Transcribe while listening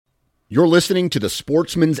You're listening to the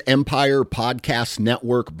Sportsman's Empire Podcast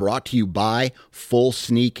Network, brought to you by Full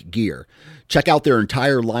Sneak Gear. Check out their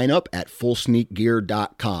entire lineup at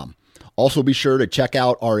fullsneakgear.com. Also be sure to check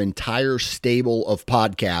out our entire stable of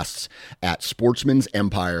podcasts at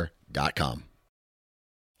sportsmansempire.com.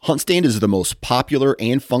 HuntStand is the most popular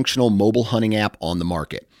and functional mobile hunting app on the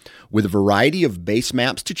market. With a variety of base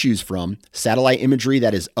maps to choose from, satellite imagery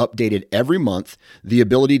that is updated every month, the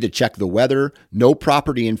ability to check the weather, know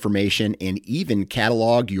property information, and even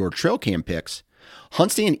catalog your trail cam pics,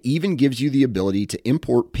 HuntStand even gives you the ability to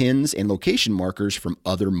import pins and location markers from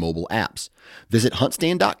other mobile apps. Visit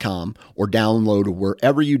huntstand.com or download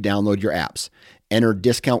wherever you download your apps. Enter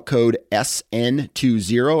discount code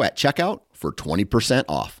SN20 at checkout for 20%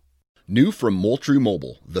 off. New from Moultrie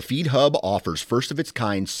Mobile, the Feed Hub offers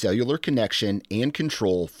first-of-its-kind cellular connection and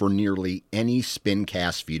control for nearly any spin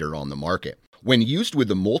cast feeder on the market. When used with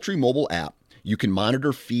the Moultrie Mobile app, you can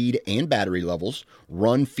monitor feed and battery levels,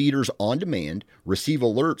 run feeders on demand, receive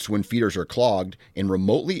alerts when feeders are clogged, and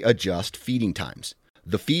remotely adjust feeding times.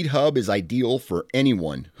 The Feed Hub is ideal for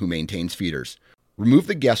anyone who maintains feeders. Remove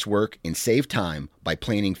the guesswork and save time by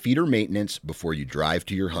planning feeder maintenance before you drive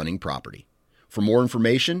to your hunting property. For more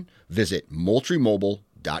information, visit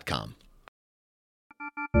moultriemobile.com.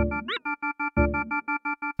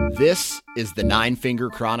 This is the Nine Finger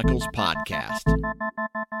Chronicles podcast,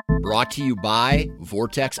 brought to you by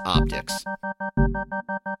Vortex Optics.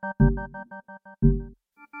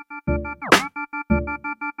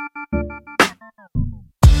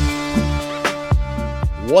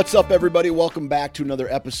 What's up, everybody? Welcome back to another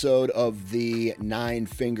episode of the Nine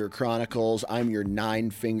Finger Chronicles. I'm your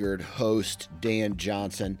nine-fingered host, Dan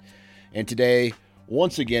Johnson. And today,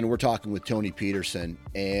 once again, we're talking with Tony Peterson.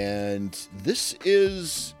 And this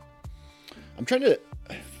is... I'm trying to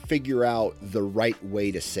figure out the right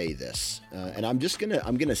way to say this. And I'm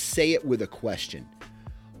gonna say it with a question.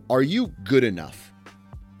 Are you good enough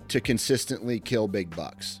to consistently kill big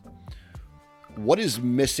bucks? What is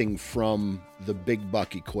missing from the big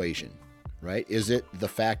buck equation, right? Is it the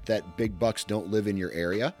fact that big bucks don't live in your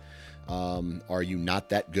area? Are you not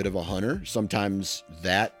that good of a hunter? Sometimes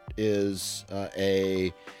that is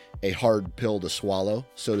a hard pill to swallow,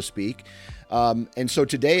 so to speak. And so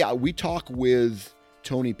today we talk with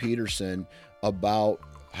Tony Peterson about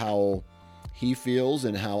how he feels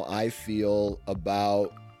and how I feel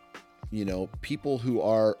about, people who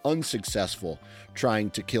are unsuccessful trying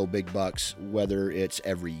to kill big bucks, whether it's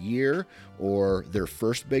every year or their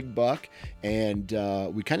first big buck. And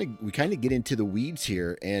we kind of get into the weeds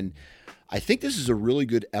here. And I think this is a really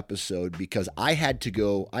good episode because I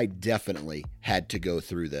definitely had to go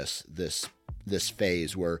through this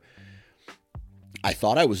phase where I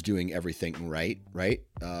thought I was doing everything right?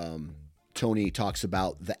 Tony talks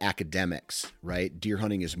about the academics, right? Deer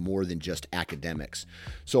hunting is more than just academics.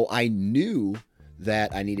 So I knew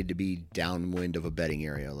that I needed to be downwind of a bedding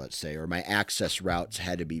area, let's say, or my access routes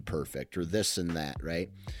had to be perfect, or this and that, right?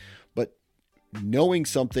 But knowing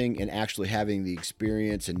something and actually having the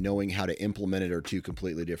experience and knowing how to implement it are two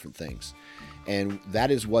completely different things. And that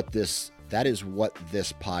is what this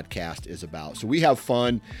podcast is about. So we have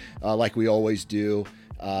fun, like we always do.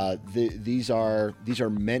 These are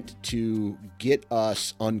meant to get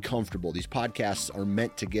us uncomfortable. These podcasts are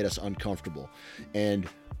meant to get us uncomfortable. And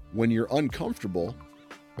when you're uncomfortable,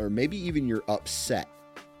 or maybe even you're upset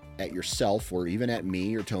at yourself or even at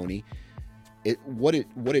me or Tony, what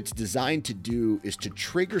it's designed to do is to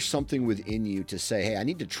trigger something within you to say, hey, I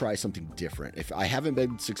need to try something different. If I haven't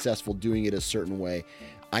been successful doing it a certain way,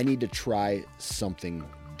 I need to try something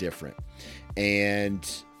different. And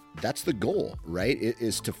that's the goal, right? It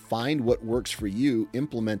is to find what works for you,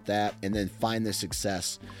 implement that, and then find the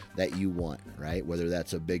success that you want, right? Whether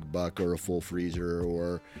that's a big buck or a full freezer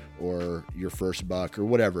or your first buck or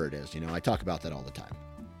whatever it is. I talk about that all the time.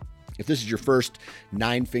 If this is your first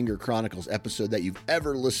Nine Finger Chronicles episode that you've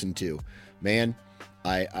ever listened to, man,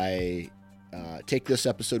 I take this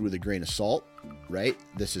episode with a grain of salt, right?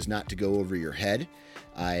 This is not to go over your head.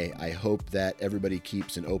 I hope that everybody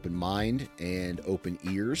keeps an open mind and open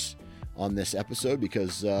ears on this episode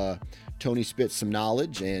because Tony spits some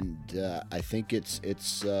knowledge, and I think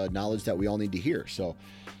it's knowledge that we all need to hear. So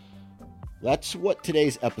that's what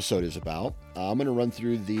today's episode is about. I'm going to run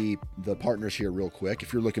through the partners here real quick.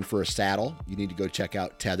 If you're looking for a saddle, you need to go check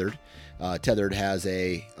out Tethered. Tethered has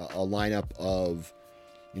a lineup of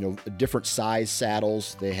different size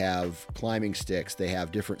saddles. They have climbing sticks. They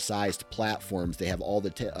have different sized platforms. They have all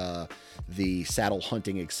the saddle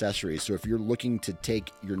hunting accessories. So if you're looking to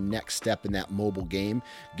take your next step in that mobile game,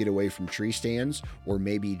 get away from tree stands, or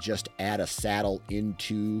maybe just add a saddle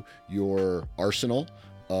into your arsenal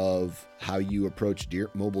of how you approach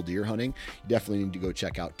mobile deer hunting, you definitely need to go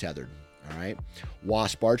check out Tethered. All right.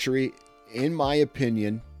 Wasp Archery, in my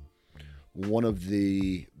opinion, one of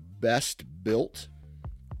the best built,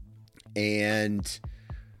 and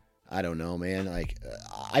I don't know, man. Like,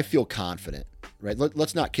 I feel confident, right?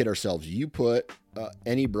 Let's not kid ourselves. You put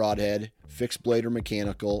any broadhead, fixed blade or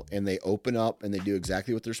mechanical, and they open up and they do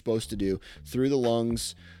exactly what they're supposed to do through the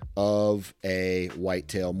lungs of a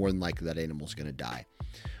whitetail. More than likely, that animal's going to die.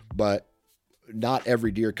 But not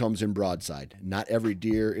every deer comes in broadside. Not every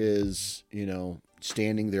deer is,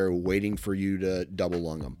 standing there waiting for you to double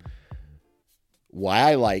lung them.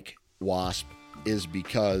 Why I like Wasp is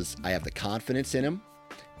because I have the confidence in him.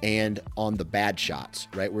 And on the bad shots,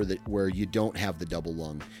 right, where you don't have the double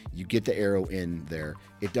lung, you get the arrow in there.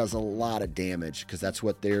 It does a lot of damage because that's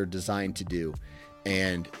what they're designed to do.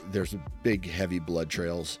 And there's big, heavy blood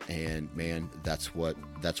trails, and man, that's what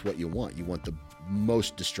you want. You want the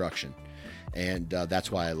most destruction, and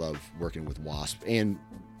that's why I love working with Wasp, and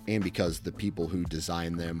because the people who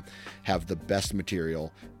design them have the best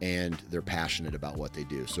material and they're passionate about what they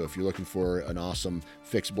do. So if you're looking for an awesome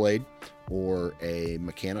fixed blade or a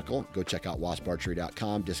mechanical, go check out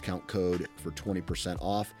wasparchery.com. Discount code for 20%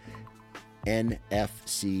 off,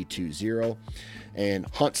 NFC20. And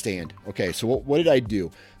Hunt Stand. Okay, so what did I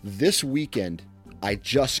do? This weekend, I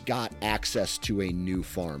just got access to a new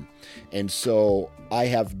farm. And so I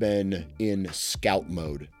have been in scout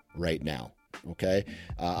mode right now. Okay.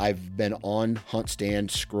 I've been on Hunt Stand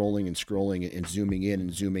scrolling and zooming in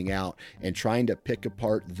and zooming out and trying to pick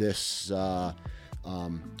apart these, I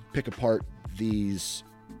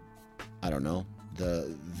don't know,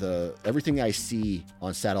 the everything I see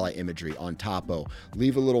on satellite imagery on Topo,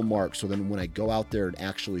 leave a little mark. So then when I go out there and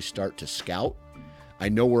actually start to scout, I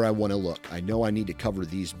know where I want to look. I know I need to cover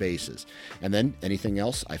these bases. And then anything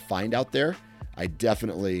else I find out there, I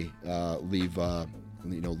definitely leave a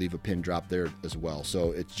pin drop there as well.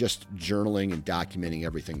 So it's just journaling and documenting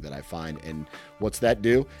everything that I find. And what's that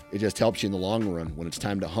do? It just helps you in the long run. When it's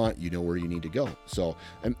time to hunt, you know where you need to go. So,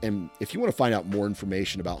 and if you want to find out more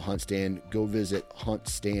information about Hunt Stand, go visit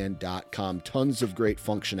huntstand.com. Tons of great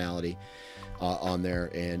functionality on there,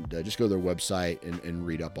 and just go to their website and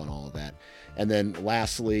read up on all of that. And then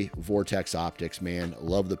lastly, Vortex Optics, man,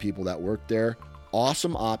 love the people that work there.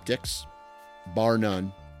 Awesome optics, bar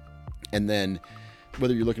none. And then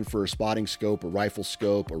whether you're looking for a spotting scope, a rifle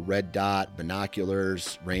scope, a red dot,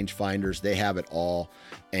 binoculars, rangefinders, they have it all.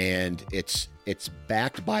 And it's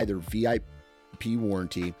backed by their VIP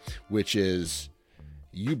warranty, which is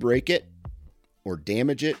you break it or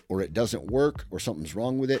damage it or it doesn't work or something's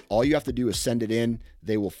wrong with it. All you have to do is send it in.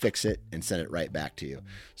 They will fix it and send it right back to you.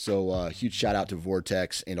 So huge shout out to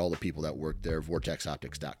Vortex and all the people that work there,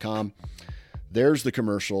 vortexoptics.com. There's the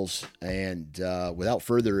commercials. And without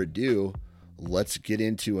further ado, let's get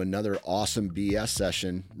into another awesome BS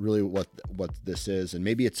session, really what this is. And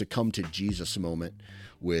maybe it's a come to Jesus moment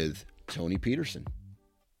with Tony Peterson.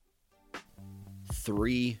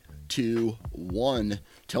 3, 2, 1.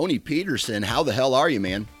 Tony Peterson, how the hell are you,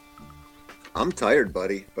 man? I'm tired,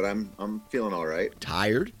 buddy, but I'm feeling all right.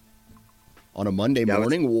 Tired? On a Monday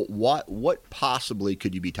morning? What possibly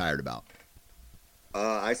could you be tired about?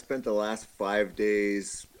 I spent the last 5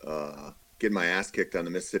 days getting my ass kicked on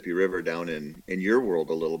the Mississippi River down in your world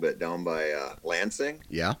a little bit, down by Lansing.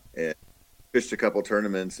 Yeah. And fished a couple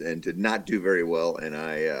tournaments and did not do very well. And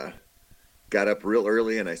I got up real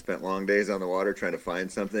early and I spent long days on the water trying to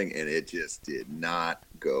find something, and it just did not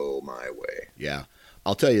go my way. Yeah.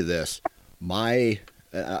 I'll tell you this.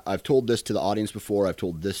 I've told this to the audience before. I've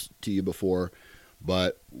told this to you before.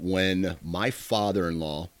 But when my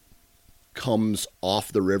father-in-law comes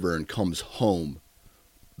off the river and comes home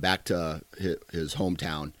back to his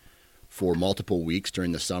hometown for multiple weeks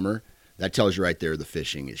during the summer, that tells you right there the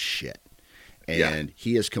fishing is shit. And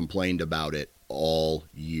He has complained about it all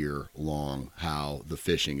year long, how the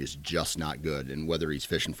fishing is just not good. And whether he's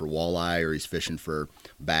fishing for walleye or he's fishing for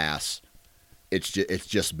bass, it's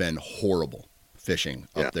just been horrible fishing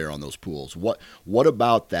up there on those pools. What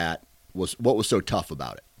about that what was so tough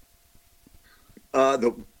about it?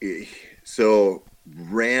 So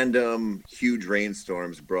random huge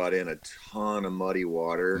rainstorms brought in a ton of muddy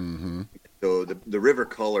water. Mm-hmm. So the river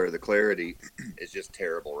color, the clarity is just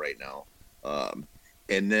terrible right now.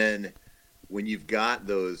 And then when you've got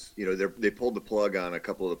those, they pulled the plug on a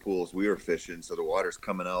couple of the pools we were fishing, so the water's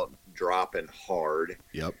coming out, dropping hard.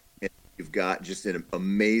 Yep. And you've got just an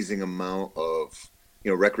amazing amount of,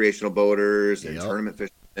 recreational boaters and tournament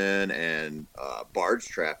fishermen and barge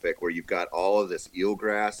traffic, where you've got all of this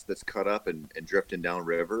eelgrass that's cut up and drifting down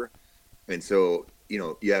river. And so,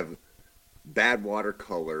 you have bad water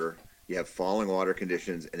color, you have falling water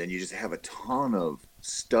conditions, and then you just have a ton of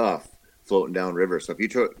stuff floating down river. So if you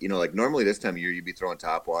took, like normally this time of year, you'd be throwing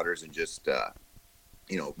top waters and just,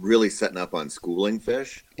 really setting up on schooling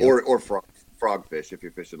fish or frog fish if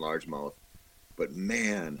you're fishing largemouth. But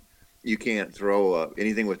man, you can't throw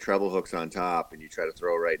anything with treble hooks on top, and you try to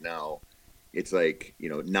throw right now. It's like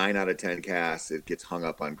 9 out of 10 casts, it gets hung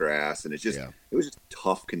up on grass, and it was just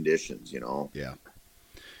tough conditions.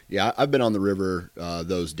 Yeah, I've been on the river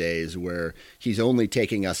those days where he's only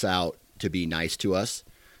taking us out to be nice to us.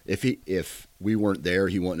 If we weren't there,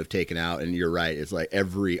 he wouldn't have taken out. And you're right, it's like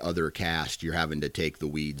every other cast, you're having to take the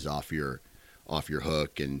weeds off your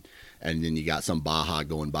hook, and then you got some Baja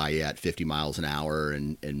going by you at 50 miles an hour.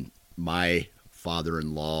 And my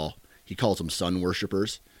father-in-law, he calls them sun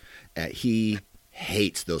worshipers. He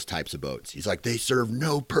hates those types of boats. He's like, they serve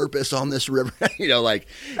no purpose on this river. Like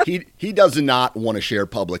he does not want to share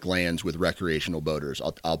public lands with recreational boaters.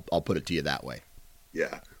 I'll put it to you that way.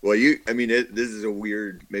 Yeah. Well, this is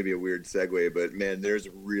maybe a weird segue, but man, there's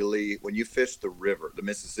really, when you fish the river, the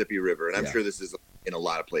Mississippi River, and I'm sure this is in a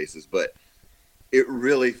lot of places, but it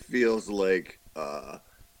really feels like a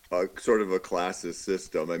sort of a classist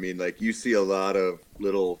system. I mean, like you see a lot of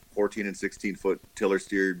little 14 and 16 foot tiller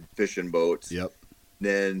steered fishing boats. Yep.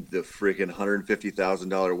 Then the freaking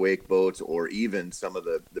 $150,000 wake boats, or even some of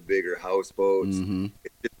the bigger house boats. Mm-hmm.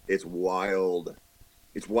 It's wild.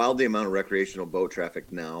 It's wild the amount of recreational boat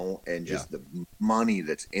traffic now, and just the money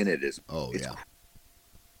that's in it is.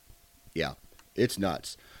 Yeah, it's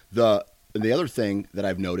nuts. The other thing that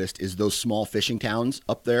I've noticed is those small fishing towns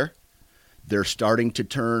up there. They're starting to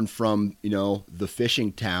turn from the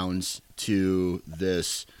fishing towns to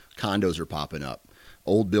this. Condos are popping up.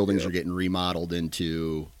 Old buildings are getting remodeled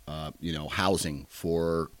into housing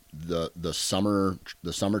for the summer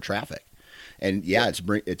traffic. And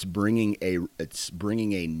it's bringing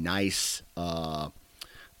a nice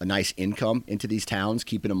income into these towns,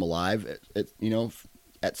 keeping them alive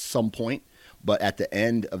at some point. But at the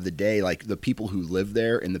end of the day, like the people who live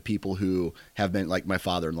there and the people who have been, like my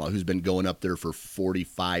father-in-law, who's been going up there for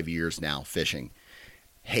 45 years now fishing,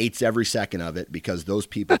 hates every second of it, because those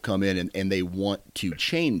people come in and they want to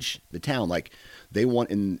change the town. Like they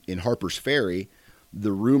want in Harper's Ferry,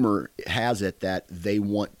 the rumor has it that they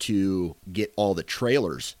want to get all the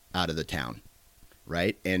trailers out of the town,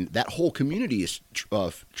 right? And that whole community is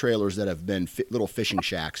trailers that have been little fishing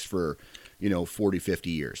shacks for 40, 50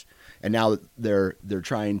 years. And now they're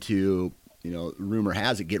trying to, rumor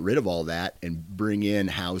has it, get rid of all that and bring in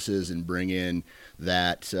houses and bring in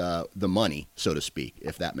that the money, so to speak,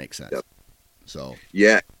 if that makes sense. Yep. So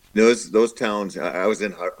those towns. I was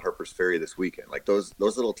in Harper's Ferry this weekend. Like those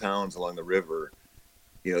little towns along the river.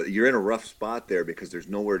 You're in a rough spot there because there's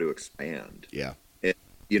nowhere to expand. Yeah. And,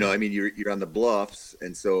 you're on the bluffs,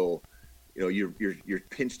 and so you're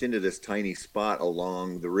pinched into this tiny spot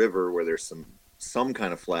along the river where there's some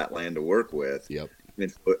kind of flat land to work with. Yep.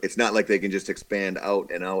 It's not like they can just expand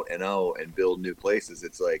out and out and out and build new places.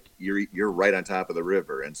 It's like you're right on top of the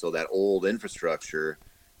river, and so that old infrastructure,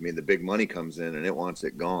 the big money comes in and it wants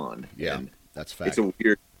it gone. Yeah, and that's fact.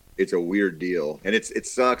 It's a weird deal, and it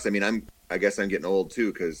sucks. I guess I'm getting old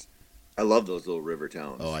too, because I love those little river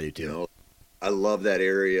towns. Oh, I do too. I love that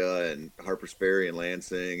area, and Harper's Ferry and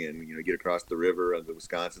Lansing, and get across the river on the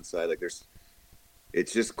Wisconsin side. Like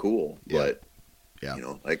it's just cool. Yeah. But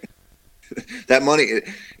like that money,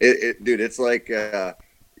 dude, it's like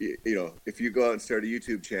if you go out and start a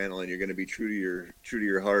YouTube channel and you're going to be true to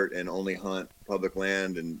your heart and only hunt public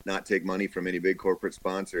land and not take money from any big corporate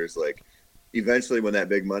sponsors, like eventually when that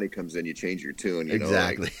big money comes in, you change your tune.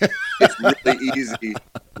 Exactly. Like, it's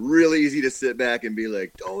really easy to sit back and be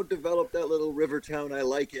like, don't develop that little river town. I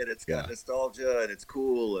like it. It's got nostalgia and it's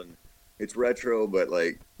cool and it's retro, but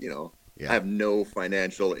I have no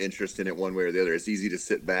financial interest in it one way or the other. It's easy to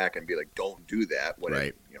sit back and be like, don't do that. When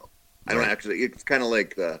I don't actually, it's kind of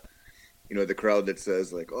like the crowd that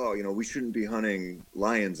says like, oh, we shouldn't be hunting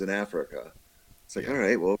lions in Africa. It's like, all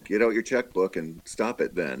right, well, get out your checkbook and stop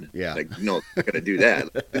it then. Yeah. Like, no, I'm not going to do that.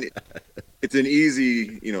 It's an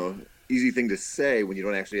easy thing to say when you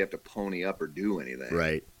don't actually have to pony up or do anything.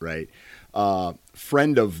 Right.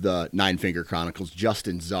 Friend of the Nine Finger Chronicles,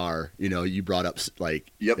 Justin Czar, you brought up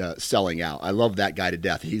selling out. I love that guy to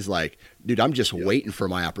death. He's like, dude, I'm just waiting for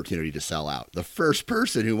my opportunity to sell out. The first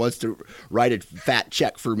person who wants to write a fat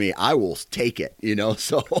check for me, I will take it,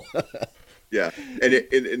 so... Yeah, and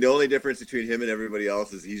the only difference between him and everybody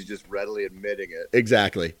else is he's just readily admitting it.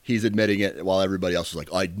 Exactly. He's admitting it while everybody else is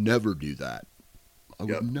like, I'd never do that. I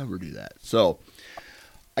would never do that. So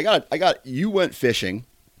you went fishing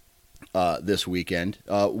this weekend.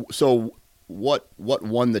 So what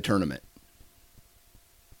won the tournament?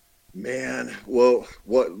 Man, well,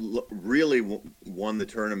 really won the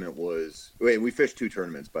tournament was we fished 2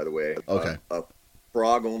 tournaments, by the way. Okay. A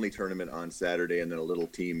frog only tournament on Saturday, and then a little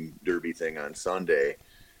team derby thing on Sunday.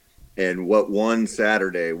 And what won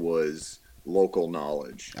Saturday was local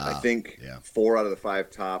knowledge. I think 4 out of the 5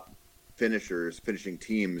 top finishing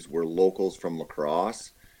teams were locals from La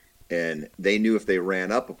Crosse, and they knew if they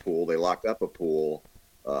ran up a pool, they locked up a pool,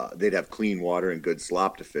 they'd have clean water and good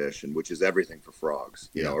slop to fish, and which is everything for frogs,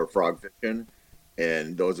 you know, or frog fishing.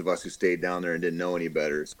 And those of us who stayed down there and didn't know any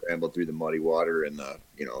better scrambled through the muddy water and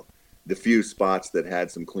the few spots that had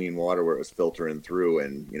some clean water where it was filtering through,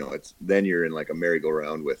 and then you're in like a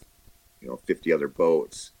merry-go-round with 50 other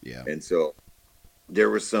boats. Yeah. And so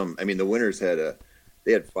there was some, I mean, the winners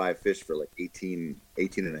they had 5 fish for like 18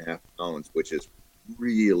 and a half pounds, which is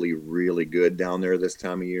really, really good down there this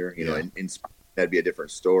time of year, and that'd be a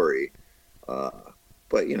different story. But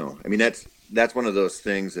I mean, that's one of those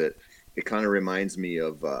things that it kind of reminds me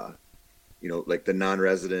of, like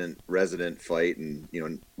the resident fight,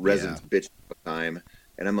 and, residents bitch all the time.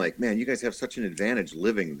 And I'm like, man, you guys have such an advantage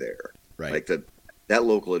living there. Right. Like that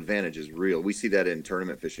local advantage is real. We see that in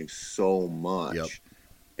tournament fishing so much,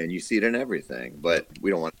 and you see it in everything, but we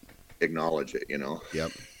don't want to acknowledge it,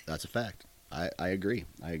 Yep. That's a fact. I agree.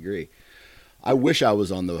 I wish I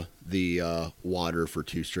was on the water for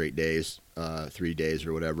 2 straight days, 3 days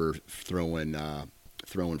or whatever, throwing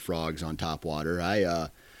frogs on top water.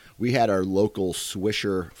 We had our local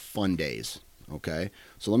Swisher Fun Days. Okay,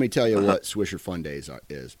 so let me tell you what Swisher Fun Days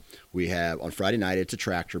is. We have on Friday night, it's a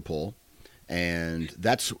tractor pull, and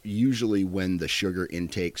that's usually when the sugar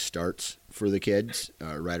intake starts for the kids,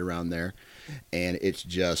 right around there, and it's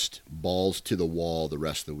just balls to the wall the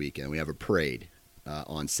rest of the weekend. We have a parade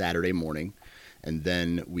on Saturday morning, and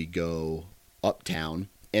then we go uptown.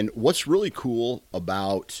 And what's really cool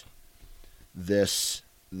about this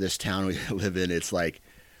town we live in, it's like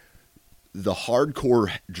the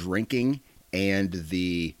hardcore drinking and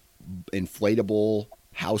the inflatable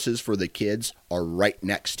houses for the kids are right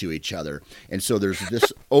next to each other. And so there's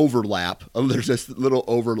this overlap. There's this little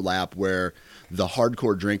overlap where the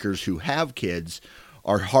hardcore drinkers who have kids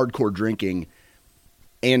are hardcore drinking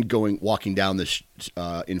and walking down this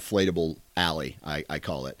inflatable alley, I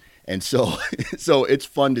call it. And so it's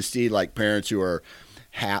fun to see like parents who are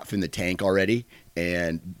half in the tank already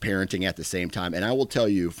and parenting at the same time. And I will tell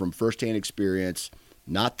you from firsthand experience,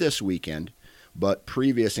 not this weekend, but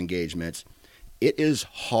previous engagements, it is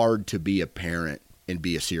hard to be a parent and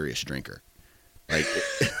be a serious drinker.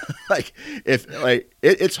 It's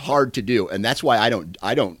hard to do. And that's why I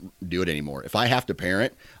don't do it anymore. If I have to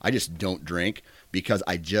parent, I just don't drink because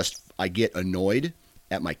I get annoyed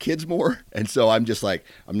at my kids more. And so I'm just like,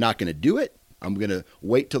 I'm not going to do it. I'm going to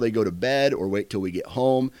wait till they go to bed or wait till we get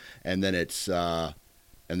home. And then it's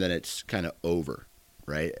kind of over.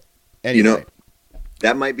 Right. Anyway.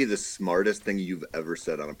 That might be the smartest thing you've ever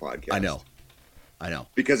said on a podcast. I know.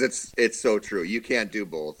 Because it's so true. You can't do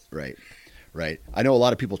both. Right. I know a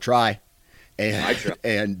lot of people try. And, I try.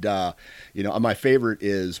 And, my favorite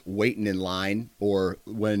is waiting in line, or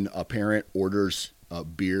when a parent orders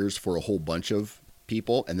beers for a whole bunch of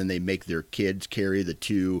people, and then they make their kids carry the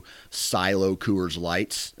 2 silo Coors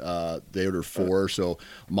Lights. They order 4, so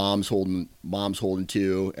mom's holding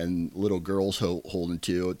 2, and little girls holding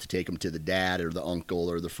 2 to take them to the dad or the uncle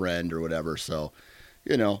or the friend or whatever. So,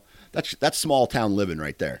 that's small town living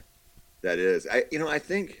right there. That is, I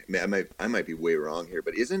think, I might be way wrong here,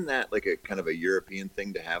 but isn't that like a kind of a European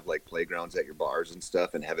thing to have like playgrounds at your bars and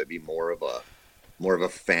stuff, and have it be more of a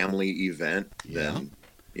family event than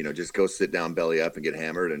just go sit down belly up and get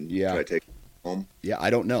hammered and try to take it home? Yeah,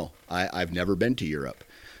 I don't know. I've never been to Europe,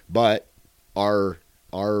 but our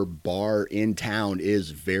bar in town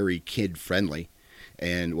is very kid friendly.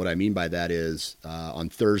 And what I mean by that is on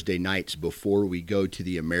Thursday nights before we go to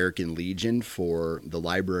the American Legion, for the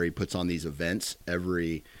library puts on these events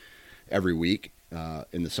every week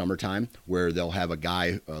in the summertime, where they'll have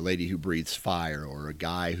a lady who breathes fire, or a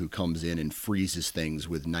guy who comes in and freezes things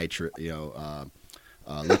with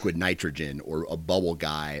liquid nitrogen, or a bubble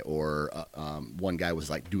guy, or one guy was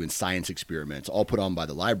like doing science experiments, all put on by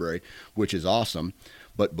the library, which is awesome.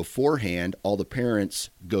 But beforehand, all the parents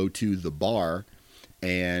go to the bar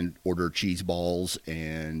and order cheese balls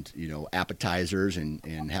and, appetizers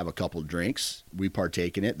and have a couple of drinks. We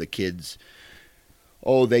partake in it. The kids,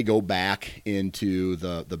 they go back into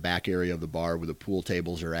the back area of the bar where the pool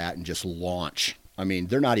tables are at and just launch. I mean,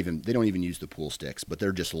 they don't even use the pool sticks, but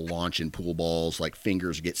they're just launching pool balls, like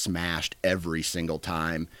fingers get smashed every single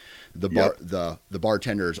time. The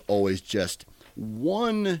bartender is always just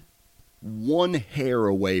one one hair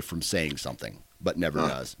away from saying something, but never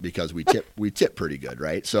does because we tip pretty good,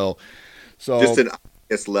 right? So just an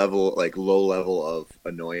obvious level, like low level of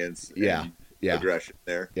annoyance. Yeah. Aggression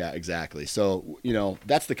there. Yeah, exactly. So,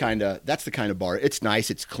 that's the kind of bar. It's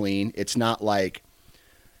nice. It's clean. It's not like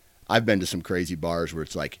I've been to some crazy bars where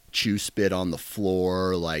it's like chew spit on the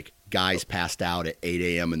floor, like guys passed out at 8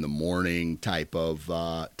 a.m. in the morning type of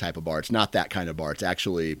bar. It's not that kind of bar. It's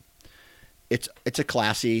actually, it's a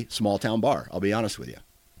classy small town bar. I'll be honest with you.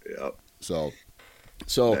 Yep. So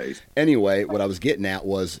nice. Anyway, what I was getting at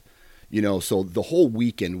was, so the whole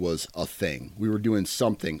weekend was a thing. We were doing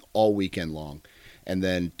something all weekend long. And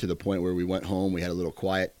then to the point where we went home, we had a little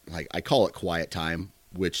quiet, like I call it quiet time,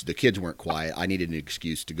 which the kids weren't quiet. I needed an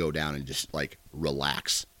excuse to go down and just like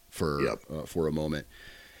relax for a moment.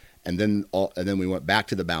 And then we went back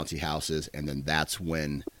to the bouncy houses. And then that's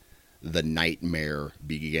when the nightmare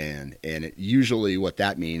began. And usually what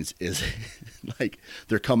that means is like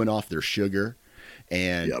they're coming off their sugar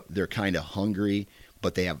and they're kind of hungry,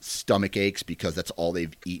 but they have stomach aches because that's all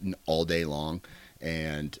they've eaten all day long.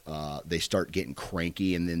 And they start getting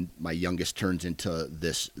cranky. And then my youngest turns into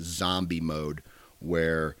this zombie mode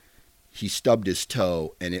where he stubbed his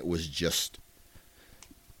toe and it was just,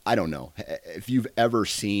 I don't know. If you've ever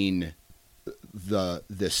seen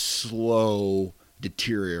this slow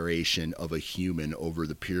deterioration of a human over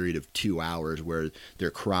the period of 2 hours where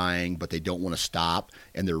they're crying, but they don't want to stop.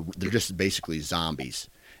 And they're just basically zombies.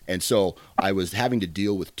 And so I was having to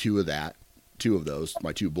deal with two of those,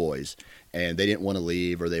 my two boys, and they didn't want to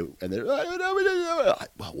leave, they're,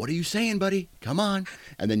 well, what are you saying, buddy? Come on.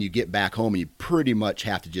 And then you get back home and you pretty much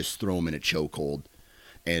have to just throw them in a chokehold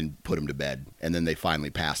and put them to bed. And then they finally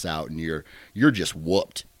pass out and you're just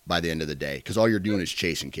whooped by the end of the day because all you're doing is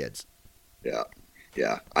chasing kids. Yeah.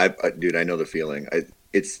 Yeah. Dude, I know the feeling.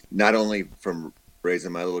 It's not only from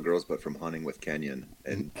raising my little girls, but from hunting with Kenyon.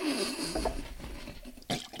 And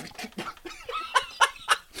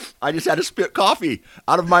I just had to spit coffee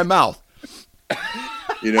out of my mouth.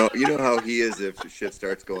 You know how he is if shit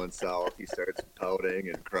starts going south. He starts pouting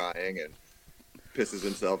and crying and pisses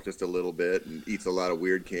himself just a little bit and eats a lot of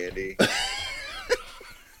weird candy.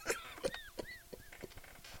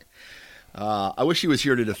 I wish he was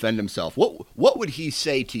here to defend himself. What would he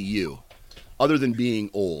say to you other than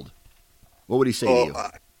being old? What would he say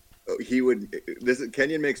to you?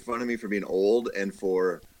 Kenyon makes fun of me for being old and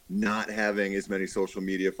for not having as many social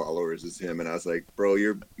media followers as him, and I was like, bro,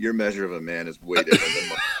 your measure of a man is way different than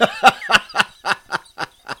mine.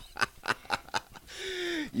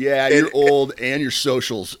 Yeah, you're old and your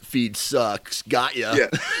socials feed sucks. Got ya. Yeah.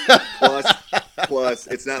 Plus,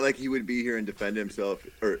 it's not like he would be here and defend himself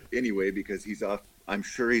or anyway because he's off. I'm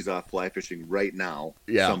sure he's off fly fishing right now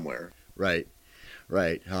somewhere. Right.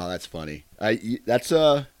 Oh, that's funny. That's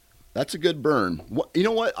a good burn. You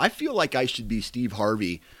know what? I feel like I should be Steve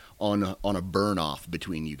Harvey on a burn off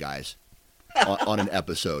between you guys on an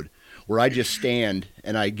episode where I just stand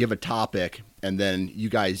and I give a topic and then you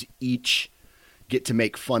guys each get to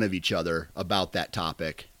make fun of each other about that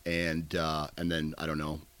topic and then I don't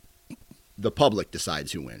know, the public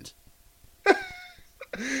decides who wins.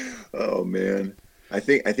 Oh man, I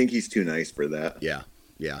think he's too nice for that.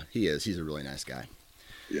 Yeah, he is. He's a really nice guy.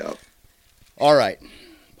 Yeah. All right,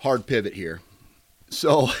 hard pivot here.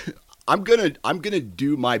 So I'm gonna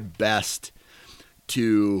do my best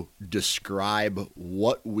to describe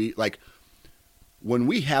what we like when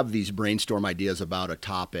we have these brainstorm ideas about a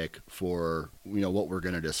topic for what we're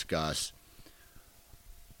gonna discuss.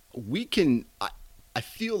 I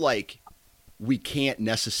feel like we can't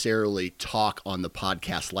necessarily talk on the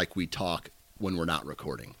podcast like we talk when we're not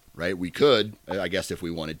recording, right? We could, I guess, if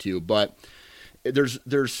we wanted to, but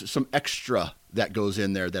there's some extra that goes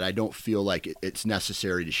in there that I don't feel like it's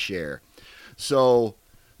necessary to share. So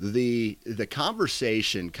the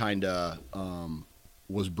conversation kind of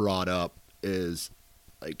was brought up is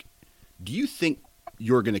like, do you think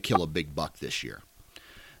you're going to kill a big buck this year?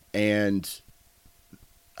 And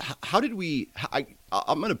how did we?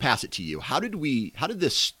 I'm going to pass it to you. How did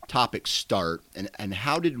this topic start, and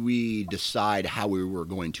how did we decide how we were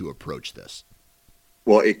going to approach this?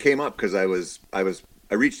 Well, it came up because I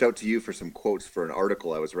reached out to you for some quotes for an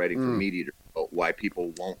article I was writing for MeatEater about why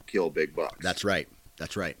people won't kill big bucks. That's right.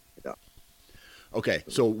 Yeah. Okay,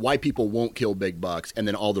 so why people won't kill big bucks, and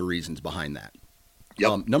then all the reasons behind that.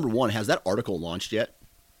 Yep. Number one, has that article launched yet?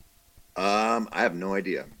 I have no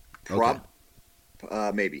idea.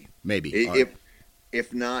 Maybe.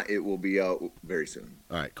 If not, it will be out very soon.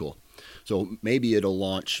 All right, cool. So maybe it'll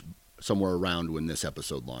launch somewhere around when this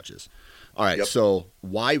episode launches. All right, So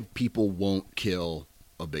why people won't kill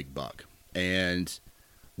a big buck. And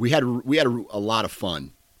we had a lot of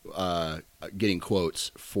fun getting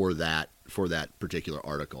quotes for that particular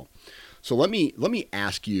article. So let me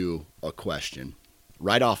ask you a question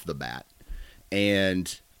right off the bat.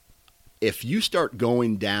 And if you start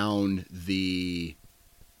going down the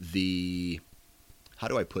how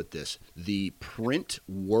do I put this? The print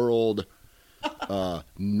world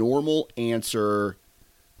normal answer,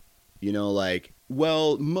 like,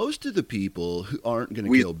 well, most of the people who aren't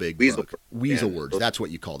going to kill big buck. Weasel words. That's what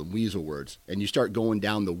you call them, weasel words. And you start going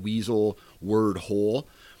down the weasel word hole,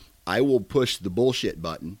 I will push the bullshit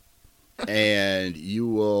button and you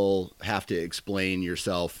will have to explain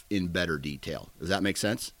yourself in better detail. Does that make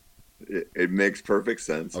sense? It makes perfect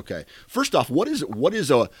sense. Okay. First off,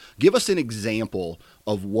 give us an example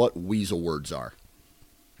of what weasel words are.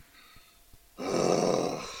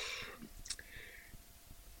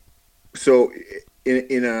 So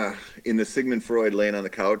in the Sigmund Freud laying on the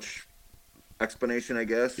couch explanation, I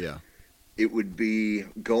guess. Yeah. It would be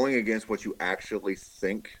going against what you actually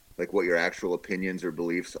think, like what your actual opinions or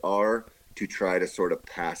beliefs are, to try to sort of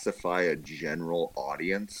pacify a general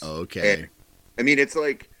audience. Okay. And, I mean, it's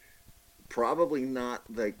like probably not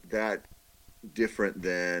like that different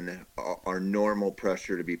than our normal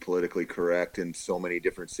pressure to be politically correct in so many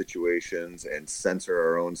different situations and censor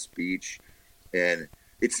our own speech. And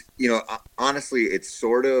it's, honestly, it's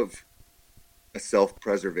sort of a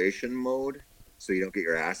self-preservation mode, so you don't get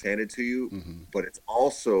your ass handed to you. Mm-hmm. But it's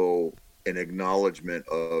also an acknowledgement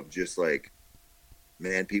of just like,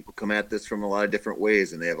 man, people come at this from a lot of different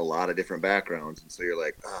ways and they have a lot of different backgrounds. And so you're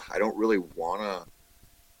like, I don't really want to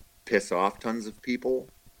piss off tons of people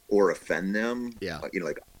or offend them,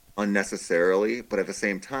 like unnecessarily. But at the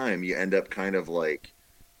same time, you end up kind of like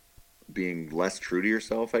being less true to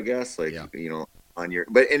yourself, I guess. Like, on your,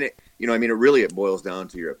 but in it, it boils down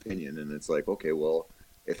to your opinion. And it's like, okay, well,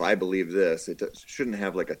 if I believe this, it shouldn't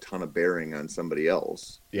have like a ton of bearing on somebody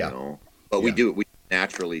else, but we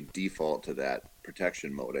naturally default to that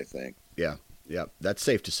protection mode, I think. Yeah. That's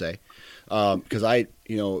safe to say. Cause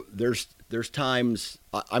there's times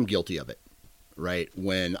I'm guilty of it, right?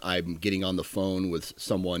 When I'm getting on the phone with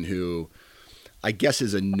someone who I guess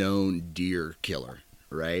is a known deer killer,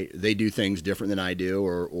 right? They do things different than I do,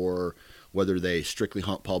 or whether they strictly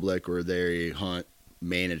hunt public or they hunt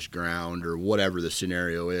managed ground or whatever the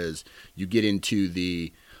scenario is, you get into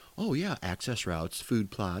the, access routes, food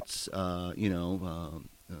plots,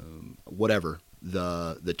 whatever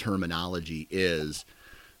the terminology is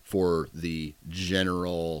for the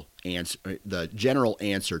general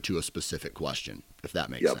answer to a specific question, if that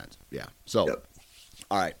makes sense. Yeah. So,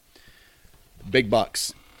 All right, big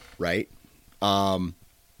bucks, right?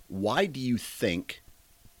 Why do you think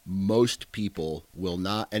most people will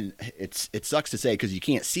not, and it sucks to say because you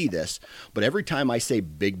can't see this, but every time I say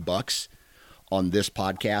big bucks on this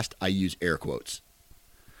podcast, I use air quotes.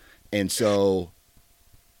 And so,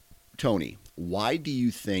 Tony, why do you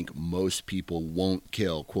think most people won't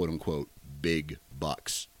kill, quote unquote, big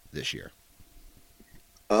bucks this year?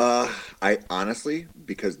 I honestly,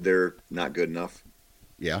 because they're not good enough.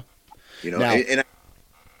 Yeah. Now,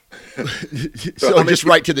 so just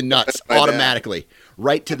right to the nuts automatically,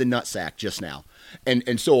 right to the nutsack just now.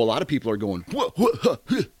 And so a lot of people are going,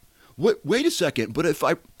 wait a second, but if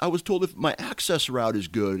I was told if my access route is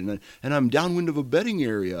good and I'm downwind of a bedding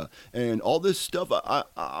area and all this stuff,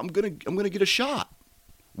 I'm gonna get a shot.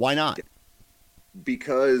 Why not?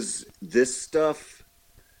 Because this stuff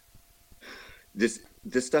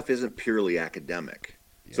isn't purely academic.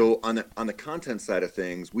 Yeah. So on the content side of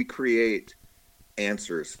things, we create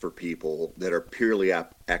answers for people that are purely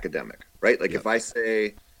academic, right? Like if I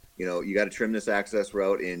say, you got to trim this access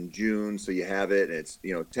route in June so you have it, and it's,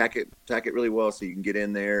 tack it really well so you can get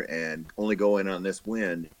in there and only go in on this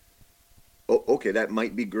wind. Okay, that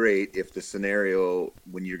might be great if the scenario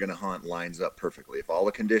when you're going to hunt lines up perfectly. If all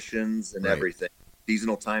the conditions and everything,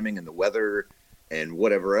 seasonal timing and the weather and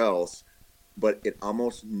whatever else, but it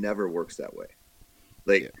almost never works that way.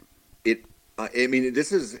 Like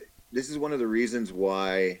this is one of the reasons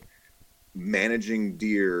why managing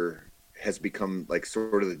deer has become like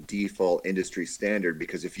sort of the default industry standard,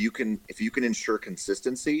 because if you can ensure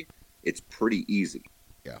consistency, it's pretty easy.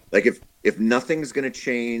 Yeah. Like if nothing's going to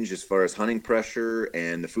change as far as hunting pressure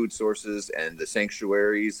and the food sources and the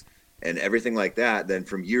sanctuaries and everything like that, then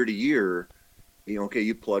from year to year,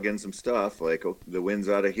 you plug in some stuff like the wind's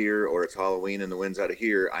out of here, or it's Halloween and the wind's out of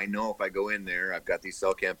here. I know if I go in there, I've got these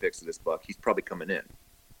cell cam pics of this buck, he's probably coming in.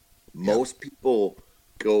 Most people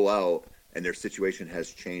go out and their situation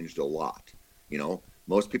has changed a lot.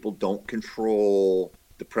 Most people don't control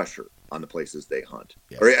the pressure on the places they hunt,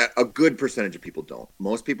 or a good percentage of people don't.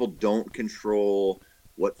 Most people don't control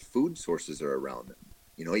what food sources are around them.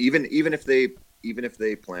 You know, even if they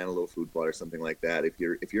plant a little food plot or something like that, if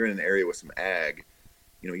you're in an area with some ag,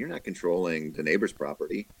 you know, you're not controlling the neighbor's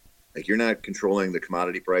property. Like, you're not controlling the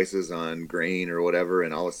commodity prices on grain or whatever,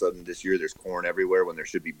 and all of a sudden this year there's corn everywhere when there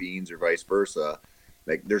should be beans, or vice versa.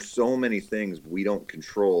 Like, there's so many things we don't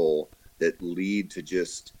control that lead to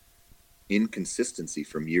just inconsistency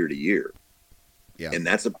from year to year. Yeah. And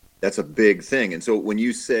that's a big thing. And so when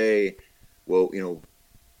you say, well, you know,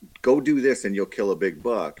 go do this and you'll kill a big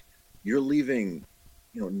buck, you're leaving,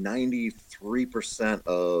 you know, 93%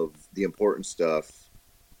 of the important stuff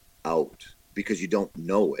out because you don't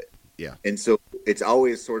know it. Yeah. And so it's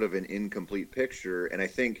always sort of an incomplete picture. And I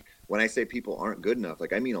think when I say people aren't good enough,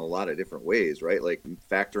 like, I mean a lot of different ways, right? Like,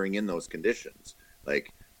 factoring in those conditions,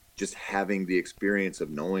 like just having the experience of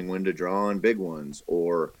knowing when to draw on big ones,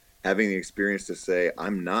 or having the experience to say,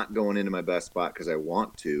 I'm not going into my best spot because I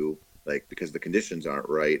want to, like, because the conditions aren't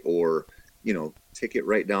right, or, you know, tick it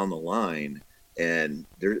right down the line. And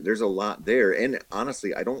there's a lot there. And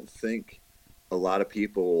honestly, I don't think a lot of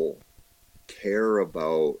people care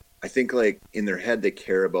about, I think, like, in their head, they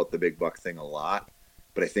care about the big buck thing a lot.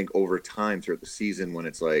 But I think over time throughout the season, when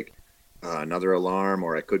it's like another alarm,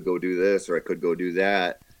 or I could go do this, or I could go do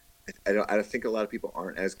that, I think a lot of people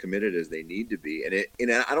aren't as committed as they need to be.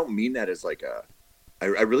 And I don't mean that as like I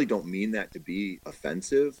really don't mean that to be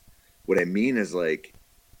offensive. What I mean is, like,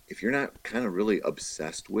 if you're not kind of really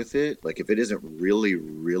obsessed with it, like if it isn't really,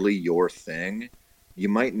 really your thing, you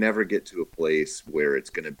might never get to a place where it's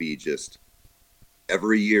going to be just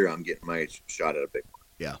every year I'm getting my shot at a big one.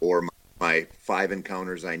 Yeah. Or my 5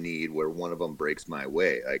 encounters I need where one of them breaks my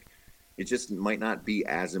way. Like, it just might not be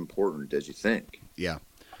as important as you think. Yeah.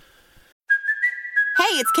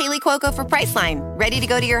 Hey, it's Kaylee Cuoco for Priceline. Ready to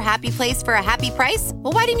go to your happy place for a happy price?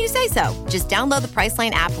 Well, why didn't you say so? Just download the Priceline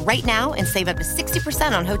app right now and save up to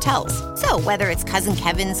 60% on hotels. So whether it's Cousin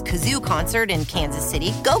Kevin's Kazoo Concert in Kansas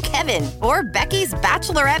City, go Kevin, or Becky's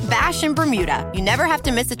Bachelorette Bash in Bermuda, you never have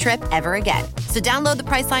to miss a trip ever again. So download the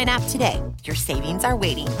Priceline app today. Your savings are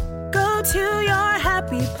waiting. Go to your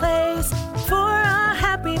happy place for a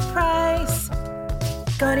happy price.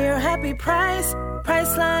 Go to your happy price,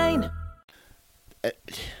 Priceline.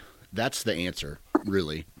 That's the answer,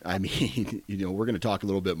 really. I mean, you know, we're going to talk a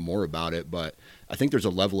little bit more about it, but I think there's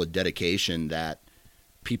a level of dedication that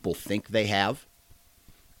people think they have,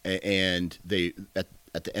 and they at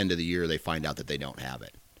the end of the year they find out that they don't have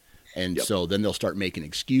it, and Yep. So then they'll start making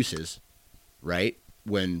excuses, right?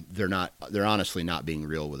 When they're honestly not being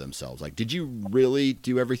real with themselves. Like, did you really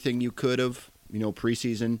do everything you could have, you know,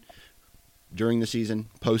 preseason, during the season,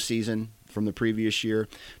 postseason, from the previous year,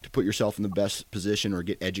 to put yourself in the best position or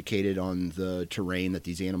get educated on the terrain that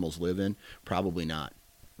these animals live in? Probably not,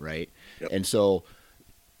 right? Yep. And so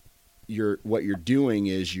what you're doing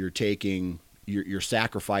is you're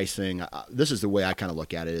sacrificing. This is the way I kind of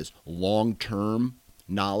look at it: is long-term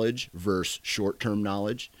knowledge versus short-term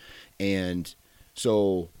knowledge. And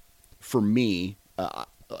so for me,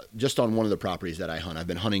 just on one of the properties that I hunt, I've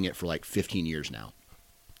been hunting it for like 15 years now.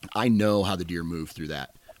 I know how the deer move through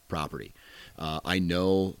that property. I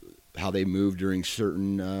know how they move during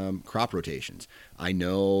certain crop rotations. I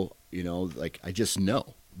know, you know, like, I just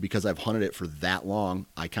know because I've hunted it for that long.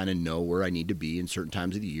 I kind of know where I need to be in certain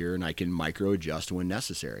times of the year, and I can micro adjust when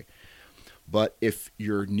necessary. But if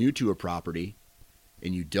you're new to a property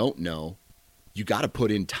and you don't know, you got to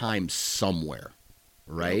put in time somewhere,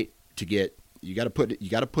 right? You got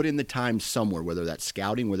to put in the time somewhere, whether that's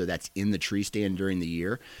scouting, whether that's in the tree stand during the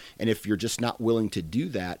year. And if you're just not willing to do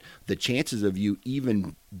that, the chances of you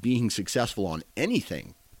even being successful on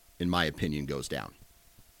anything, in my opinion, goes down.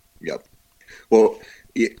 Yep. Well,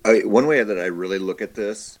 one way that I really look at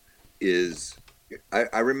this is,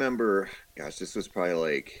 I remember, gosh, this was probably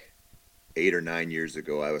like 8 or 9 years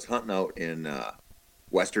ago. I was hunting out in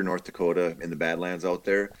western North Dakota in the Badlands out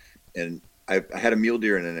there, and I had a mule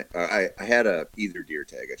deer and I had a either deer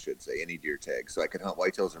tag, I should say, any deer tag, so I could hunt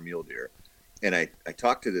whitetails or mule deer. And I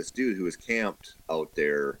talked to this dude who was camped out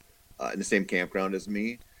there in the same campground as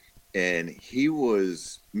me, and he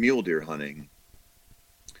was mule deer hunting,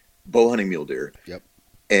 bow hunting mule deer. Yep.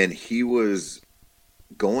 And he was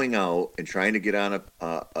going out and trying to get on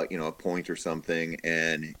a point or something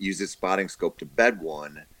and use his spotting scope to bed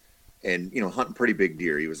one. And, you know, hunting pretty big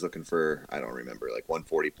deer. He was looking for, I don't remember, like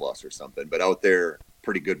 140 plus or something, but out there,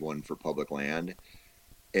 pretty good one for public land.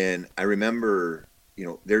 And I remember, you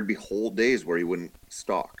know, there'd be whole days where he wouldn't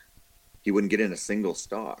stalk. He wouldn't get in a single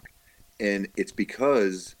stalk. And it's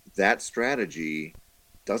because that strategy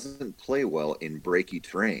doesn't play well in breaky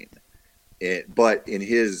terrain. But in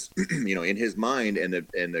his, you know, in his mind and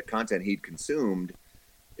the content he'd consumed,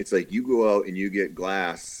 It's like you go out and you get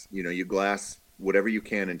glass, you glass whatever you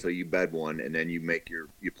can until you bed one, and then you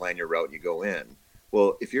plan your route and you go in.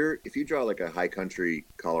 Well, if you draw like a high country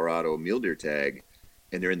Colorado mule deer tag,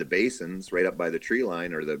 and they're in the basins right up by the tree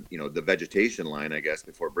line or the vegetation line, I guess,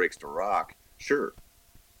 before it breaks to rock, sure,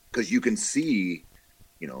 because you can see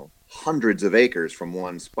hundreds of acres from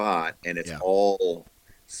one spot, and it's all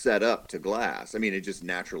set up to glass. I mean, it just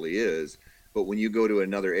naturally is. But when you go to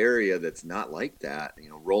another area that's not like that,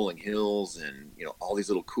 rolling hills and all these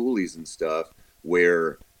little coulees and stuff,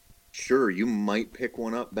 where sure, you might pick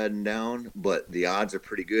one up bedding down, but the odds are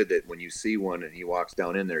pretty good that when you see one and he walks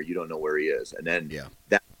down in there, you don't know where he is. And then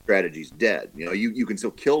that strategy's dead. You can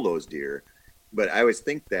still kill those deer. But I always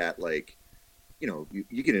think that, like, you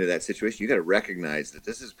get into that situation, you got to recognize that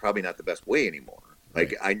this is probably not the best way anymore.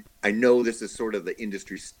 Like, I know this is sort of the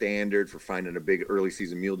industry standard for finding a big early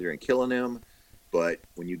season mule deer and killing him. But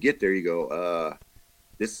when you get there, you go,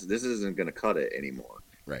 this isn't going to cut it anymore.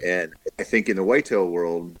 Right. And I think in the whitetail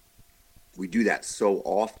world, we do that so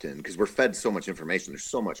often because we're fed so much information. There's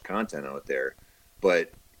so much content out there.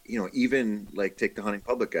 But, even like take the hunting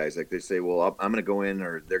public guys, like they say, well, I'm going to go in,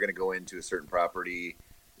 or they're going to go into a certain property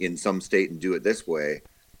in some state and do it this way.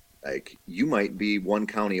 Like, you might be one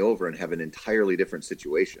county over and have an entirely different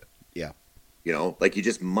situation. Yeah. Like you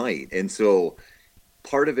just might. And so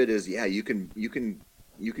part of it is, you can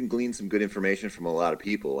glean some good information from a lot of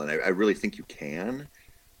people. And I really think you can.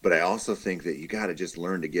 But I also think that you got to just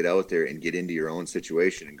learn to get out there and get into your own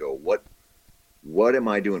situation and go, what am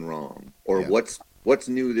I doing wrong? Or what's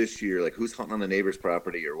new this year? Like, who's hunting on the neighbor's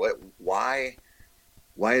property, or why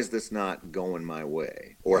is this not going my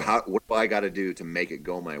way? Or what do I got to do to make it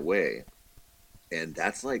go my way? And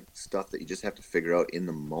that's like stuff that you just have to figure out in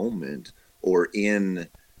the moment, or in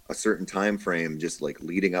a certain time frame, just like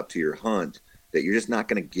leading up to your hunt, that you're just not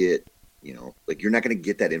going to get. Like, you're not going to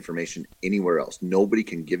get that information anywhere else. Nobody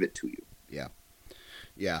can give it to you. Yeah.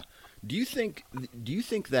 Yeah. Do you think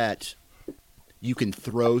that you can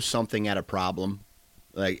throw something at a problem?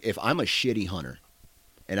 Like, if I'm a shitty hunter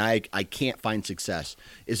and I can't find success,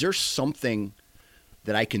 is there something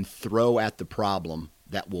that I can throw at the problem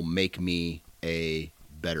that will make me a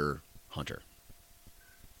better hunter?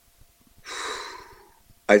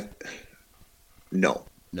 No.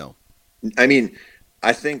 I mean,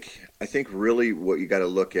 I think really what you got to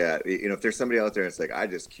look at, if there's somebody out there that's like, I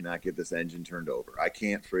just cannot get this engine turned over, I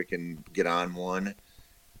can't freaking get on one.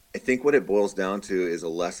 I think what it boils down to is a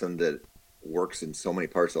lesson that works in so many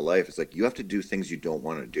parts of life. It's like, you have to do things you don't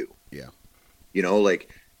want to do. Yeah. Like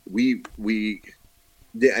maybe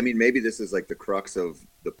this is like the crux of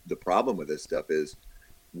the problem with this stuff is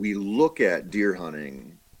we look at deer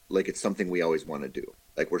hunting like it's something we always want to do.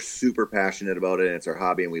 Like, we're super passionate about it and it's our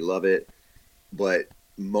hobby and we love it. But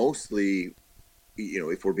mostly,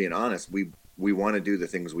 if we're being honest, we want to do the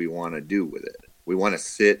things we want to do with it. We want to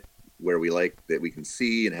sit where we like that we can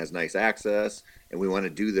see and has nice access, and we want to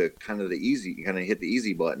do the kind of hit the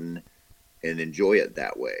easy button and enjoy it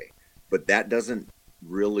that way. But that doesn't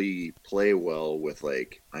really play well with,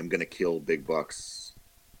 like, I'm going to kill big bucks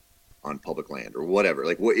on public land or whatever.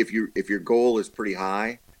 Like, what if your goal is pretty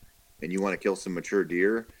high and you want to kill some mature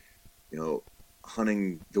deer,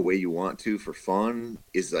 hunting the way you want to for fun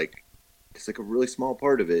is like, it's like a really small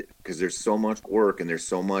part of it, because there's so much work and there's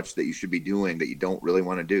so much that you should be doing that you don't really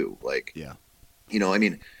want to do. Like, I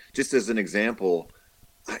mean, just as an example,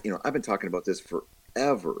 I've been talking about this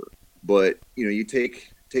forever, but you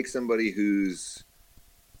take somebody who's,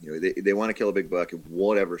 they want to kill a big buck in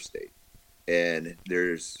whatever state, and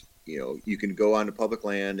there's, you can go onto public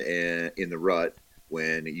land and in the rut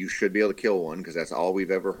when you should be able to kill one, because that's all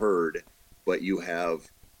we've ever heard. But you have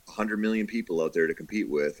 100 million people out there to compete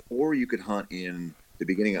with, or you could hunt in the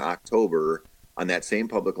beginning of October on that same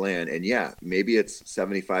public land. And maybe it's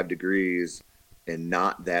 75 degrees and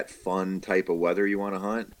not that fun type of weather you want to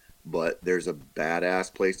hunt, but there's a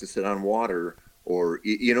badass place to sit on water, or,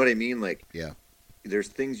 you know what I mean? Like, there's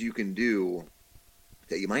things you can do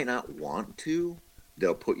that you might not want to,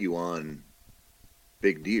 they'll put you on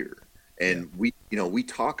big deer. And we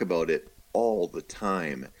talk about it all the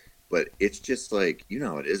time. But it's just like,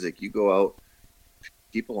 how it is. Like, you go out,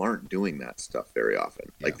 people aren't doing that stuff very often.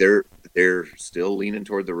 Yeah. Like, they're still leaning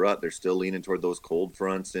toward the rut. They're still leaning toward those cold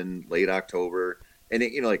fronts in late October. And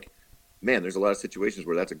man, there's a lot of situations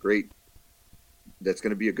where that's going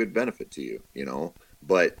to be a good benefit to you,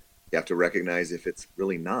 but you have to recognize if it's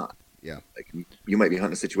really not. Yeah. Like, you might be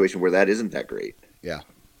hunting a situation where that isn't that great. Yeah.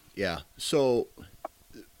 Yeah. So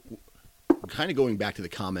kind of going back to the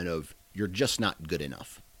comment of, you're just not good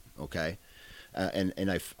enough. Okay.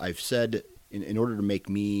 And I've said in order to make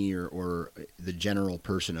me or the general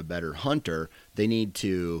person a better hunter, they need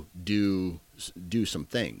to do some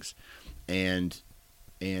things. And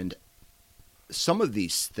some of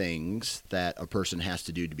these things that a person has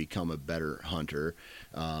to do to become a better hunter,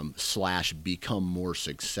 / become more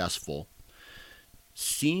successful,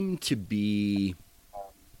 seem to be,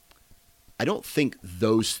 I don't think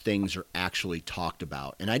those things are actually talked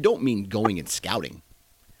about. And I don't mean going and scouting.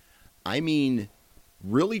 I mean,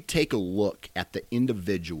 really take a look at the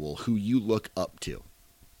individual who you look up to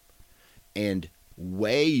and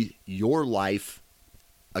weigh your life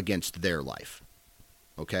against their life.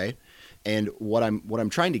 Okay? And what I'm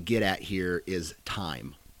trying to get at here is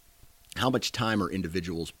time. How much time are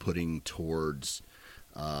individuals putting towards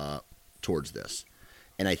this?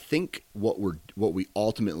 And I think what we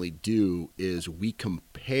ultimately do is we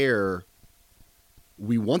compare.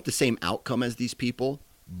 We want the same outcome as these people,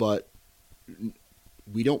 but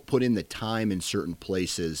we don't put in the time in certain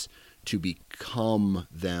places to become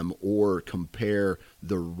them or compare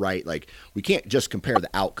the right. Like, we can't just compare the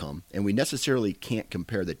outcome, and we necessarily can't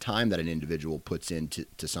compare the time that an individual puts into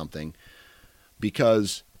something,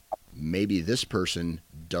 because maybe this person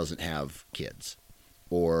doesn't have kids,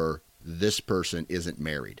 or this person isn't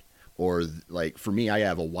married, or like for me, I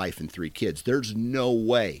have a wife and 3 kids. There's no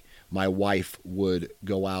way my wife would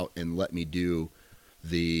go out and let me do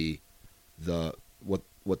what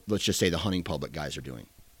let's just say the hunting public guys are doing,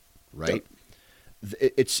 right?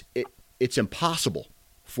 Yep. It's impossible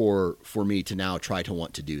for me to now try to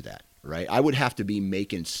want to do that, right? I would have to be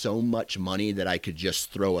making so much money that I could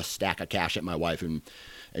just throw a stack of cash at my wife and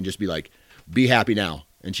just be like, be happy now.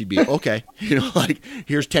 And she'd be, okay, like,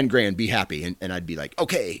 here's 10 grand, be happy. And I'd be like,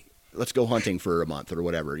 okay, let's go hunting for a month or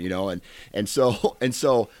whatever, and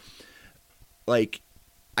so like,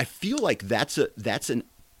 I feel like that's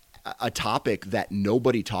a topic that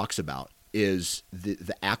nobody talks about, is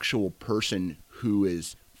the actual person who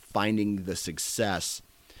is finding the success.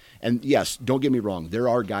 And yes, don't get me wrong, there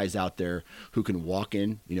are guys out there who can walk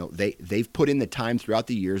in, they've put in the time throughout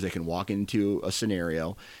the years. They can walk into a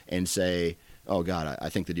scenario and say, oh God, I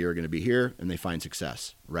think the deer are going to be here, and they find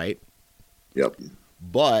success, right? Yep.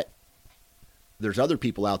 But there's other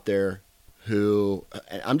people out there who,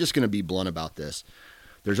 I'm just going to be blunt about this.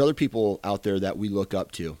 There's other people out there that we look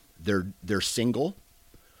up to. They're single,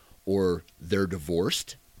 or they're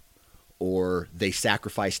divorced, or they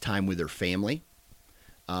sacrifice time with their family.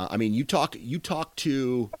 I mean, you talk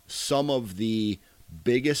to some of the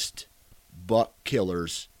biggest buck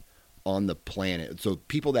killers on the planet. So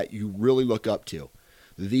people that you really look up to,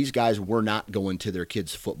 these guys were not going to their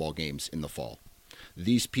kids' football games in the fall.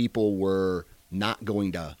 These people were not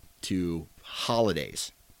going to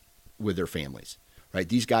holidays with their families, right?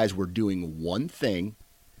 These guys were doing one thing,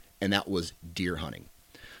 and that was deer hunting.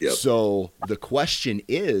 Yep. So the question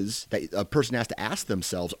is that a person has to ask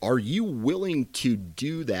themselves, are you willing to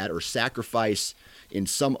do that or sacrifice in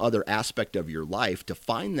some other aspect of your life to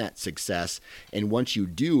find that success? And once you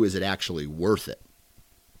do, is it actually worth it?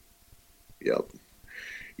 Yep.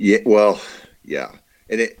 Yeah. Well, yeah.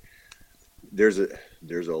 And there's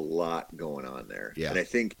a lot going on there. Yeah. And I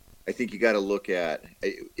think you got to look at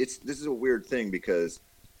this is a weird thing, because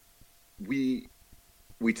we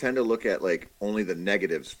tend to look at like only the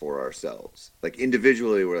negatives for ourselves. Like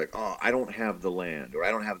individually, we're like, oh, I don't have the land, or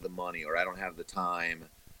I don't have the money, or I don't have the time.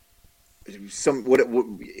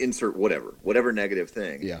 Insert whatever negative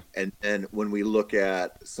thing. Yeah. And then when we look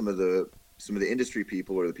at some of the industry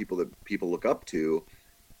people, or the people that people look up to,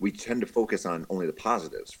 we tend to focus on only the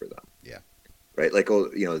positives for them. Yeah. Right. Like, oh,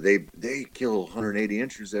 they kill 180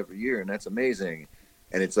 inches every year, and that's amazing.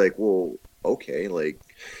 And it's like, well, okay, like,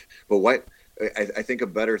 but what? I think a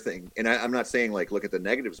better thing, and I'm not saying like look at the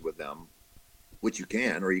negatives with them, which you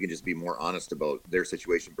can, or you can just be more honest about their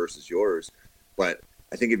situation versus yours. But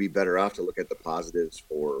I think it'd be better off to look at the positives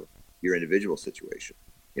for your individual situation,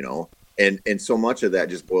 and so much of that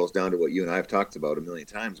just boils down to what you and I have talked about a million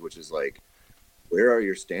times, which is like, where are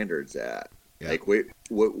your standards at? Yeah. Like,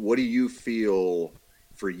 what do you feel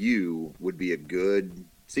for you would be a good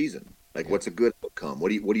season? Like, what's a good outcome? What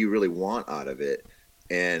do you really want out of it?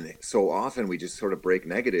 And so often we just sort of break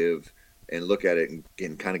negative and look at it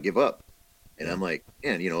and kind of give up. And I'm like,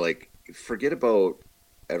 man, like, forget about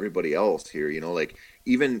everybody else here. Like,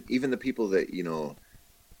 even the people that, you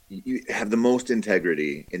have the most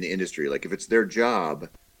integrity in the industry. Like, if it's their job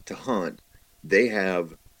to hunt, they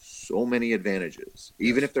have so many advantages,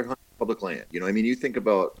 even if they're hunting public land. I mean, you think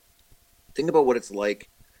about what it's like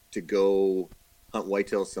to go hunt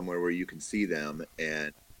whitetails somewhere where you can see them,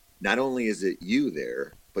 and not only is it you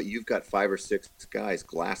there, but you've got 5 or 6 guys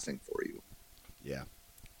glassing for you. Yeah.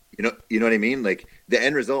 You know what I mean? Like the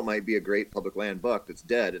end result might be a great public land buck that's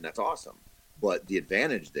dead, and that's awesome. But the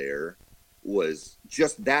advantage there was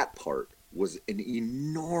just that part was an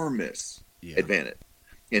enormous advantage.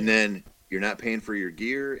 And then you're not paying for your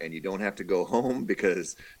gear, and you don't have to go home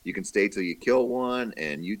because you can stay till you kill one,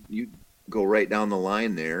 and you go right down the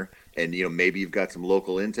line there. And maybe you've got some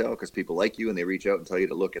local intel because people like you and they reach out and tell you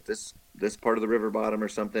to look at this part of the river bottom or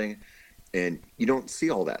something, and you don't see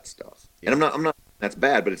all that stuff. And I'm not that's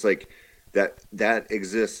bad, but it's like that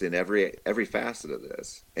exists in every facet of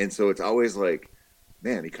this. And so it's always like,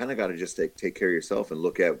 man, you kind of got to just take care of yourself and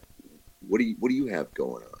look at what do you have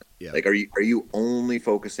going on. Like, are you only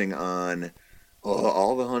focusing on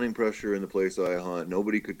all the hunting pressure in the place I hunt?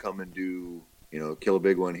 Nobody could come and do kill a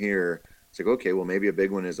big one here. It's like, okay, well, maybe a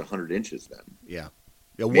big one is 100 inches then. Yeah.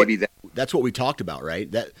 Maybe that's what we talked about, right?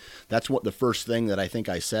 That's what the first thing that I think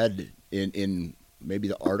I said in maybe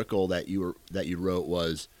the article that you wrote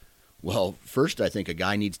was, well, first I think a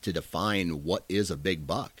guy needs to define what is a big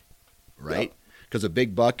buck, right? Because a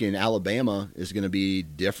big buck in Alabama is going to be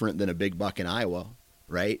different than a big buck in Iowa,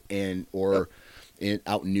 right?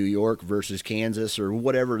 Out in New York versus Kansas or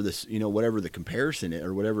whatever whatever the comparison is,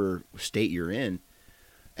 or whatever state you're in.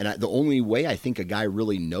 And the only way I think a guy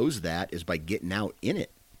really knows that is by getting out in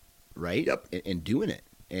it, right? And doing it.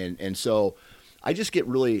 And so I just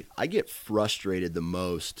get frustrated the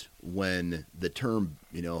most when the term,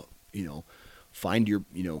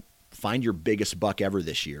 find your biggest buck ever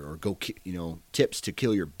this year, or go, tips to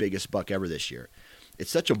kill your biggest buck ever this year.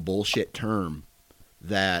 It's such a bullshit term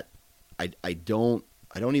that I don't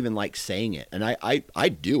even like saying it. And I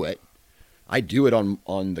do it. I do it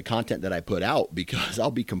on the content that I put out because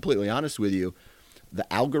I'll be completely honest with you,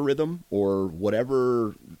 the algorithm or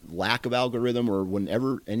whatever lack of algorithm, or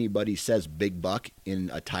whenever anybody says big buck in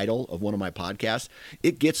a title of one of my podcasts,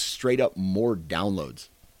 it gets straight up more downloads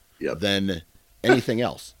than anything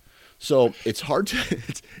else. So it's hard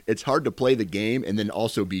to play the game and then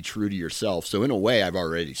also be true to yourself. So in a way, I've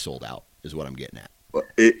already sold out is what I'm getting at. Well,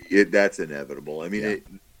 that's inevitable. I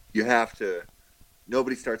mean, you have to.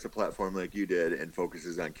 Nobody starts a platform like you did and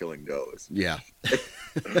focuses on killing does. Yeah.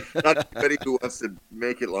 Not anybody who wants to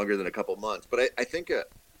make it longer than a couple months. But I think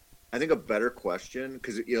a better question,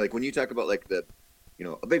 because like when you talk about like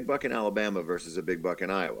a big buck in Alabama versus a big buck in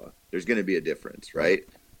Iowa, there's going to be a difference, right?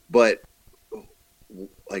 But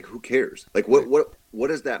like, who cares? Like, what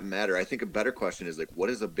does that matter? I think a better question is like, what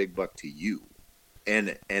is a big buck to you?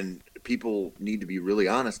 And people need to be really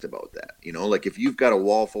honest about that. Like if you've got a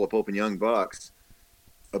wall full of Pope and Young bucks,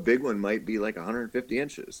 a big one might be like 150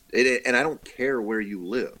 inches. And I don't care where you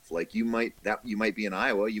live. Like you might be in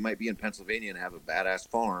Iowa, you might be in Pennsylvania and have a badass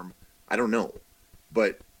farm. I don't know.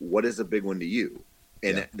 But what is a big one to you?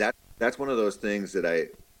 And that's one of those things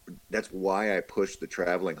that's why I push the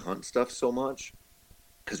traveling hunt stuff so much,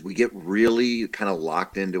 because we get really kind of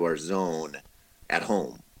locked into our zone at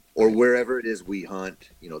home or wherever it is we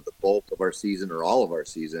hunt, the bulk of our season or all of our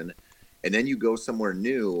season. And then you go somewhere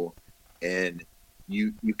new and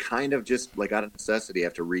you kind of just like out of necessity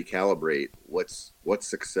have to recalibrate what's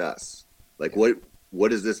success. Like what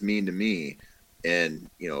does this mean to me? And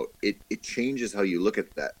it changes how you look at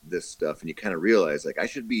this stuff, and you kind of realize like I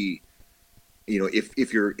should be,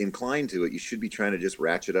 if you're inclined to it, you should be trying to just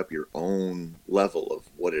ratchet up your own level of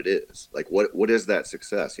what it is. Like what is that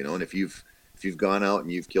success? And if you've gone out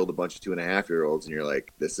and you've killed a bunch of 2.5-year-olds and you're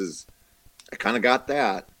like, I kind of got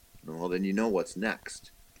that, well then what's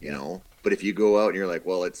next, But if you go out and you're like,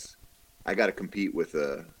 well, I got to compete with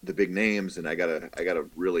the big names, and I gotta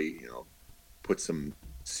really put some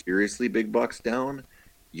seriously big bucks down,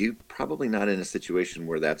 you probably not in a situation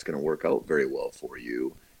where that's going to work out very well for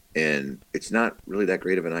you, and it's not really that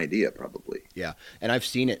great of an idea probably. Yeah, and I've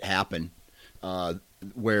seen it happen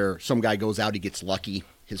where some guy goes out, he gets lucky,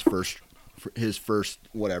 his first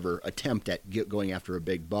whatever attempt at going after a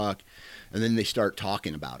big buck, and then they start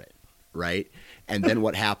talking about it. Right. And then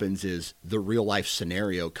what happens is the real life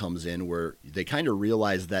scenario comes in where they kind of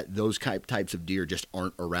realize that those types of deer just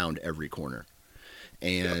aren't around every corner,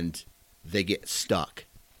 and they get stuck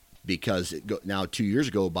because now 2 years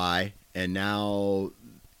go by and now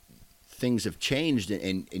things have changed,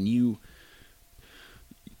 and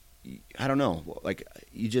I don't know, like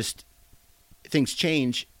things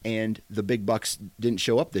change, and the big bucks didn't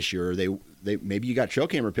show up this year. Or they maybe you got trail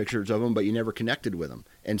camera pictures of them, but you never connected with them.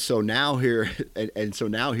 And so now here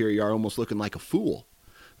you are almost looking like a fool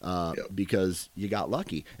because you got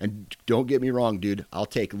lucky. And don't get me wrong, dude, I'll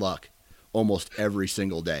take luck almost every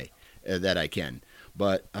single day that I can.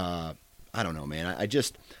 But I don't know, man.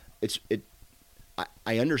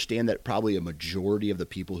 I understand that probably a majority of the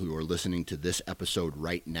people who are listening to this episode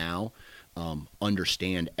right now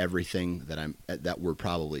understand everything that we're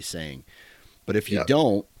probably saying. But if you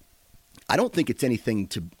don't, I don't think it's anything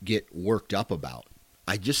to get worked up about.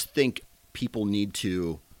 I just think people need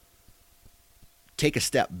to take a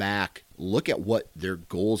step back, look at what their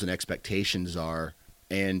goals and expectations are,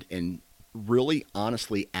 and really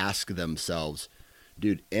honestly ask themselves,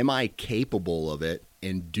 dude, am I capable of it?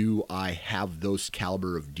 And do I have those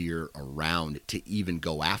caliber of deer around to even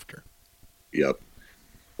go after? Yep.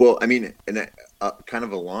 Well, I mean, and kind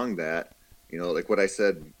of along that, you know, like what I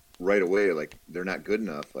said right away, like they're not good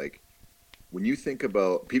enough. Like when you think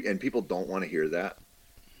about people, and people don't want to hear that,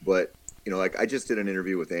 but you know, like I just did an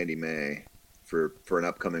interview with Andy May for an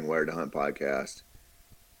upcoming Wired to Hunt podcast,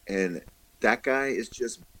 and that guy is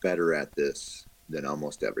just better at this than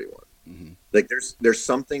almost everyone. Mm-hmm. Like there's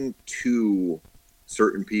something to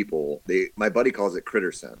certain people. My buddy calls it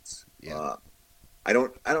critter sense. Yeah. I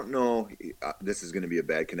don't know. This is going to be a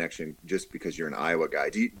bad connection just because you're an Iowa guy.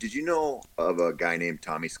 Did you know of a guy named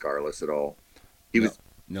Tommy Scarless at all?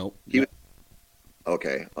 No.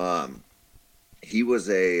 Okay. He was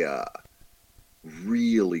a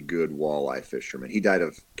really good walleye fisherman. He died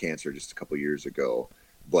of cancer just a couple years ago,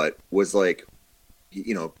 but was like,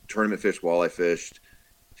 you know, tournament fish, walleye fished.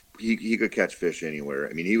 He could catch fish anywhere.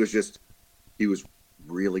 I mean, he was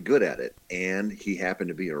really good at it, and he happened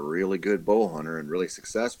to be a really good bow hunter and really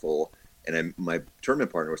successful. And my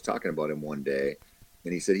tournament partner was talking about him one day,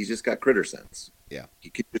 and he said he's just got critter sense. Yeah, he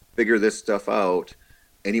can just figure this stuff out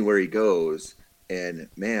anywhere he goes. And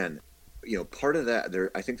man, you know, part of that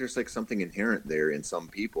I think there's like something inherent there in some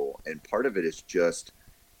people, and part of it is just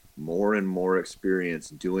more and more experience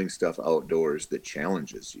doing stuff outdoors that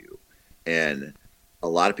challenges you. And a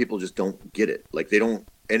lot of people just don't get it. Like they don't.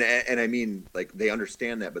 And I mean, like they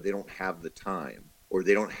understand that, but they don't have the time, or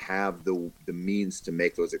they don't have the means to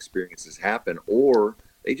make those experiences happen, or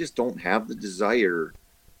they just don't have the desire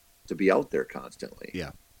to be out there constantly.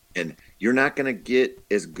 Yeah. And you're not going to get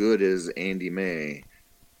as good as Andy May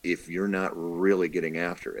if you're not really getting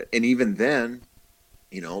after it. And even then,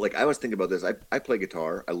 you know, like I was thinking about this. I play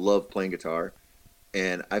guitar. I love playing guitar,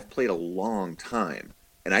 and I've played a long time.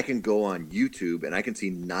 And I can go on YouTube and I can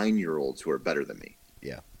see 9-year-olds who are better than me.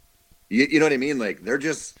 Yeah. You know what I mean? Like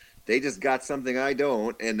they just got something I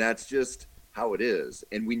don't, and that's just how it is.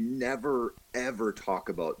 And we never, ever talk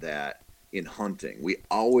about that in hunting. We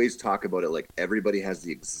always talk about it like everybody has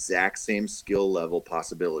the exact same skill level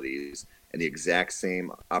possibilities and the exact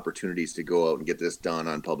same opportunities to go out and get this done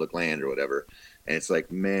on public land or whatever. And it's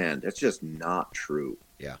like, man, that's just not true.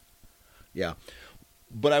 Yeah. Yeah.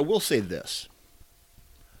 But I will say this.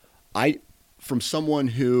 From someone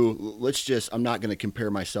who, I'm not going to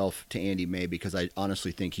compare myself to Andy May because I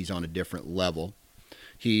honestly think he's on a different level.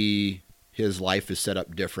 His life is set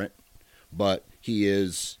up different, but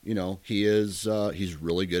he's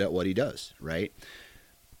really good at what he does, right?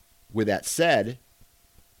 With that said,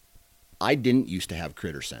 I didn't used to have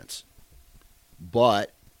critter sense,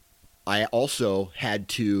 but I also had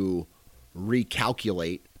to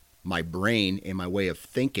recalculate my brain and my way of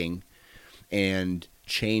thinking and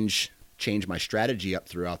change my strategy up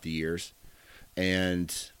throughout the years,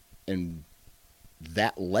 and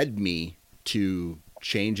that led me to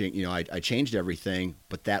changing. You know, I changed everything,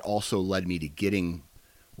 but that also led me to getting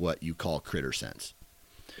what you call critter sense.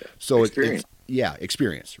 Yeah. So experience.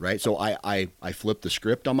 Experience, right? So I flipped the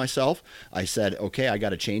script on myself. I said, okay, I got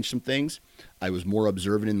to change some things. I was more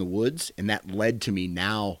observant in the woods, and that led to me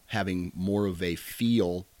now having more of a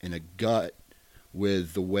feel and a gut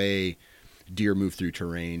with the way deer move through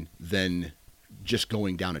terrain than just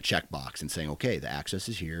going down a checkbox and saying, okay, the access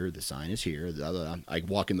is here, the sign is here. I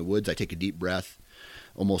walk in the woods, I take a deep breath,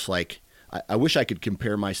 almost like I wish I could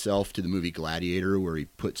compare myself to the movie Gladiator, where he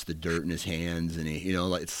puts the dirt in his hands and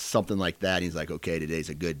it's something like that. And he's like, okay, today's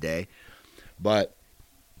a good day, but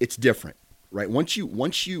it's different, right? Once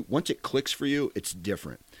it clicks for you, it's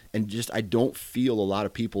different. And just, I don't feel a lot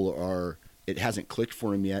of people it hasn't clicked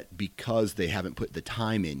for them yet because they haven't put the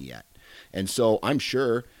time in yet. And so I'm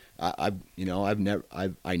sure I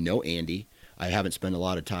know Andy. I haven't spent a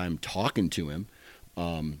lot of time talking to him,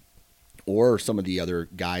 or some of the other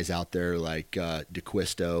guys out there like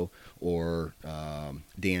DeQuisto or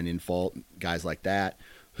Dan Infault, guys like that,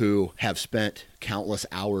 who have spent countless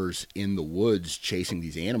hours in the woods chasing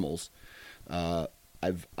these animals.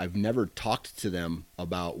 I've never talked to them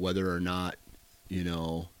about whether or not,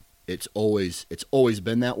 it's always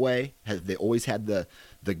been that way. Have they always had the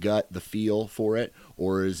gut, the feel for it,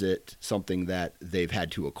 or is it something that they've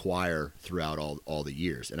had to acquire throughout all the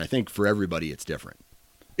years? And I think for everybody it's different.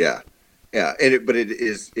 Yeah. Yeah, but it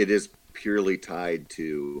is purely tied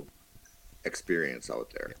to experience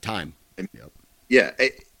out there. Time. And, Yep. yeah,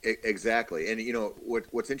 exactly. And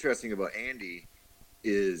what's interesting about Andy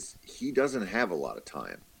is he doesn't have a lot of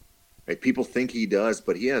time. Right? People think he does,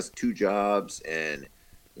 but he has 2 jobs, and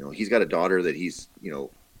he's got a daughter that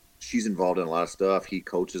she's involved in a lot of stuff. He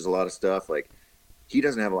coaches a lot of stuff. Like, he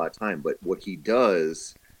doesn't have a lot of time, but what he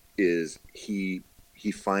does is he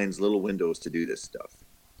finds little windows to do this stuff.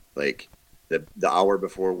 Like the hour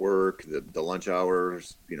before work, the lunch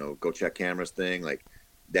hours, go check cameras thing. Like,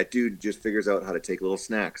 that dude just figures out how to take little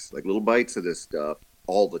snacks, like little bites of this stuff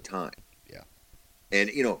all the time. Yeah. And,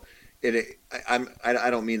 I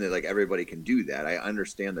don't mean that like everybody can do that. I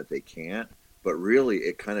understand that they can't, but really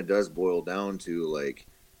it kind of does boil down to like,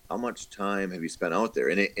 how much time have you spent out there?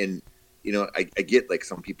 And I get like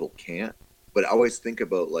some people can't, but I always think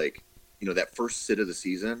about like, that first sit of the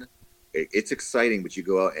season, it's exciting, but you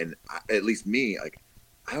go out and at least me, like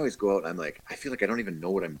I always go out and I'm like, I feel like I don't even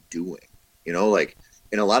know what I'm doing, like,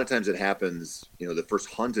 and a lot of times it happens, the first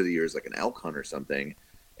hunt of the year is like an elk hunt or something.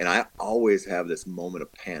 And I always have this moment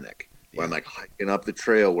of panic where I'm like hiking up the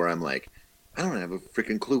trail where I'm like, I don't have a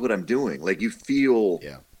freaking clue what I'm doing. Like, you feel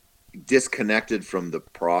disconnected from the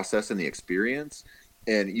process and the experience.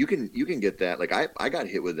 And you can get that. Like I got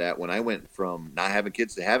hit with that when I went from not having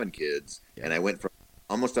kids to having kids. Yeah. And I went from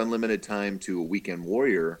almost unlimited time to a weekend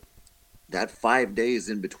warrior. That 5 days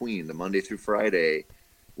in between, the Monday through Friday,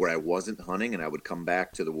 where I wasn't hunting and I would come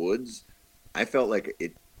back to the woods, I felt like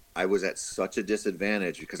I was at such a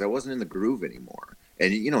disadvantage because I wasn't in the groove anymore.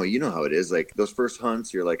 And you know how it is. Like those first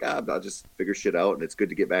hunts, you're like, I'll just figure shit out, and it's good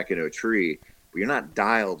to get back into a tree. But you're not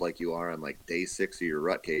dialed like you are on like day 6 of your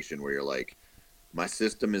rutcation, where you're like, my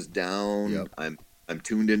system is down. Yep. I'm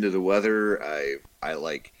tuned into the weather. I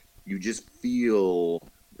like, you just feel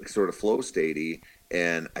sort of flow statey.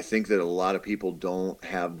 And I think that a lot of people don't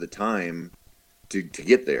have the time to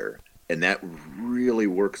get there. And that really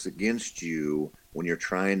works against you when you're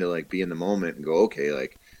trying to like be in the moment and go, okay,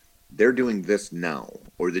 like they're doing this now,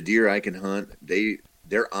 or the deer I can hunt,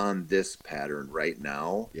 they're on this pattern right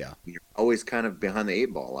now. Yeah. You're always kind of behind the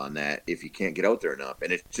 8 ball on that if you can't get out there enough.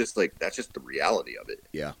 And it's just like, that's just the reality of it.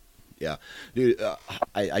 Yeah. Yeah. Dude,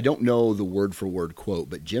 I don't know the word for word quote,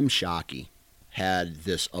 but Jim Shockey had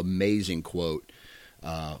this amazing quote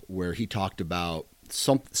where he talked about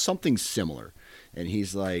something similar. And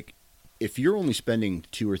he's like, if you're only spending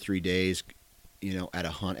 2 or 3 days, at a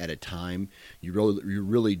hunt at a time, you're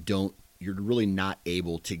really not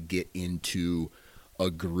able to get into a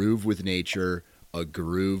groove with nature, a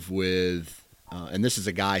groove with, and this is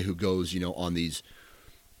a guy who goes, on these,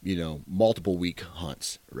 multiple week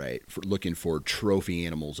hunts, right? For looking for trophy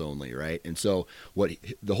animals only, right? And so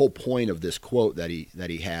the whole point of this quote that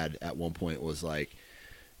he had at one point was like,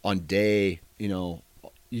 on day, you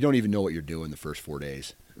don't even know what you're doing the first 4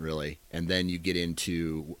 days, really. And then you get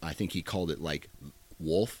into, I think he called it like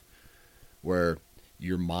wolf, where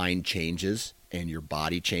your mind changes and your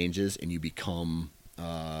body changes and you become,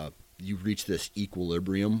 you reach this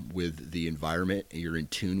equilibrium with the environment and you're in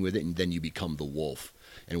tune with it, and then you become the wolf.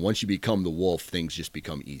 And once you become the wolf, things just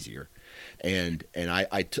become easier. And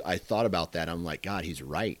I thought about that. I'm like, God, he's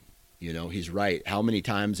right. He's right. How many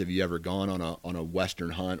times have you ever gone on a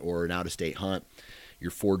Western hunt or an out-of-state hunt? You're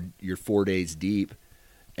 4 days deep,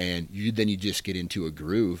 and you just get into a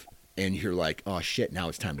groove, and you're like, oh shit, now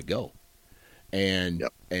it's time to go. And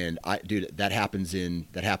yep. And that happened in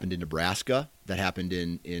Nebraska. That happened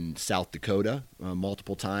in South Dakota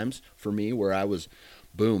multiple times for me, where I was,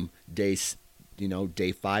 boom, day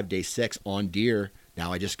 5, day 6 on deer.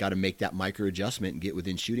 Now I just got to make that micro adjustment and get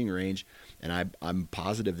within shooting range. And I'm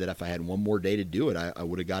positive that if I had one more day to do it, I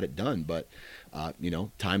would have got it done. But,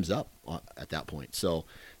 time's up at that point. So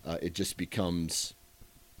it just becomes,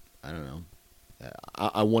 I don't know.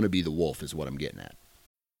 I want to be the wolf is what I'm getting at.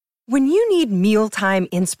 When you need mealtime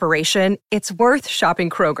inspiration, it's worth shopping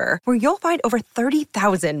Kroger, where you'll find over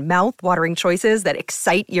 30,000 mouth-watering choices that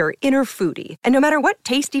excite your inner foodie. And no matter what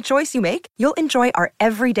tasty choice you make, you'll enjoy our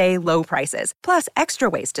everyday low prices, plus extra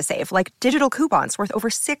ways to save, like digital coupons worth over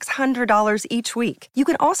 $600 each week. You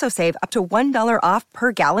can also save up to $1 off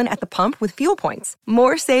per gallon at the pump with fuel points.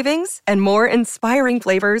 More savings and more inspiring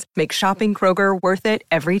flavors make shopping Kroger worth it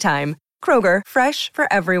every time. Kroger, fresh for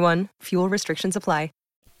everyone. Fuel restrictions apply.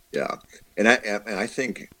 Yeah. And I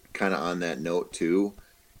think kind of on that note too,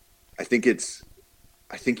 I think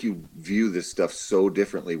you view this stuff so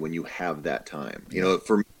differently when you have that time.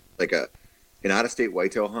 For me, like an out-of-state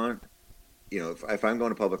whitetail hunt, if I'm going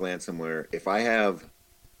to public land somewhere, if I have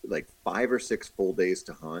like 5 or 6 full days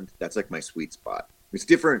to hunt, that's like my sweet spot. It's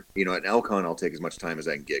different, an elk hunt, I'll take as much time as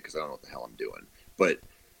I can get because I don't know what the hell I'm doing. But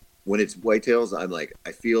when it's whitetails,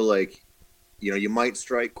 I feel like, you might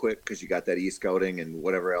strike quick because you got that e-scouting and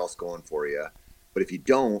whatever else going for you. But if you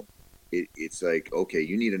don't, it's like, okay,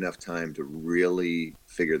 you need enough time to really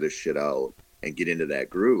figure this shit out and get into that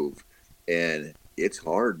groove. And it's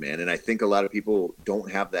hard, man. And I think a lot of people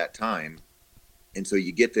don't have that time. And so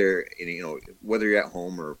you get there and, whether you're at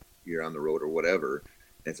home or you're on the road or whatever,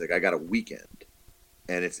 and it's like, I got a weekend.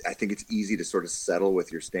 And I think it's easy to sort of settle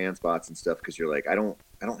with your stand spots and stuff because you're like, I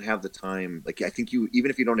don't have the time. Like, I think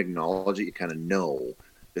even if you don't acknowledge it, you kind of know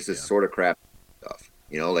this is sort of crap stuff.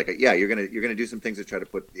 You're gonna do some things to try to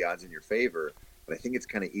put the odds in your favor. But I think it's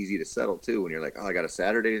kind of easy to settle too when you're like, oh, I got a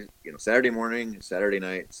Saturday morning, Saturday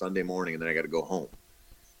night, Sunday morning, and then I got to go home.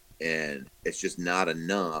 And it's just not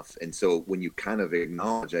enough. And so when you kind of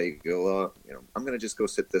acknowledge, I go, I'm going to just go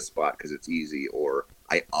sit this spot because it's easy. Or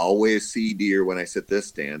I always see deer when I sit this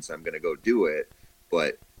stand, so I'm going to go do it.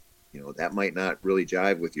 But, that might not really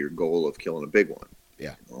jive with your goal of killing a big one.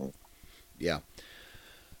 Yeah. Yeah.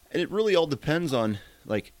 And it really all depends on,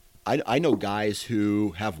 like, I know guys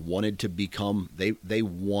who have wanted to become, they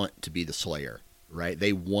want to be the slayer, right?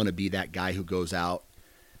 They want to be that guy who goes out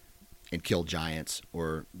and kill giants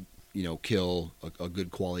or, kill a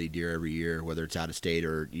good quality deer every year, whether it's out of state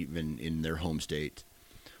or even in their home state.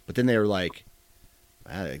 But then they're like,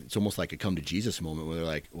 it's almost like a come to Jesus moment where they're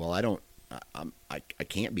like, well, I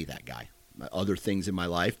can't be that guy. Other things in my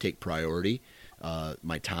life take priority.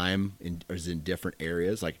 My time is in different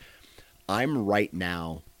areas. Like, I'm right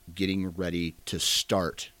now getting ready to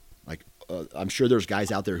start. Like, I'm sure there's guys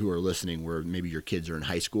out there who are listening where maybe your kids are in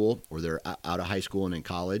high school or they're out of high school and in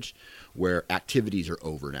college, where activities are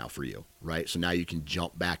over now for you, right? So now you can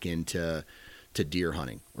jump back into deer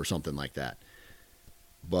hunting or something like that.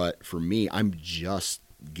 But for me, I'm just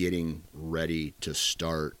getting ready to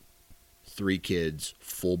start 3 kids,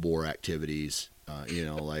 full bore activities,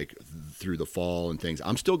 like through the fall and things.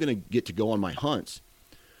 I'm still going to get to go on my hunts,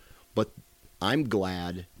 but I'm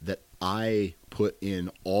glad that I put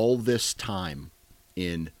in all this time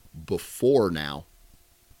in before now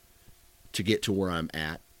to get to where I'm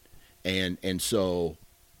at. And so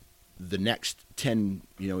the next 10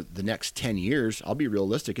 years, I'll be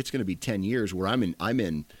realistic. It's going to be 10 years where I'm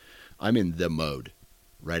in the mode,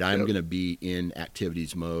 right? I'm going to be in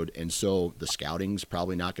activities mode. And so the scouting's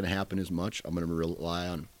probably not going to happen as much. I'm going to rely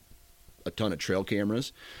on a ton of trail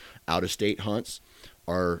cameras. Out of state hunts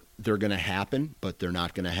they're going to happen, but they're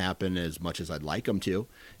not going to happen as much as I'd like them to.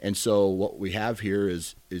 And so what we have here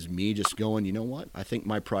is me just going, you know what? I think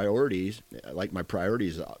my priorities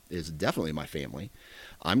is definitely my family.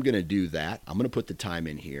 I'm going to do that. I'm going to put the time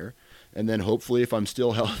in here. And then hopefully if I'm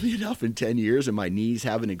still healthy enough in 10 years and my knees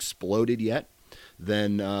haven't exploded yet,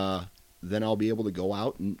 then I'll be able to go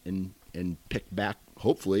out and pick back,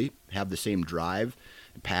 hopefully have the same drive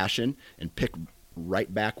and passion and pick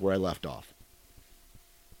right back where I left off.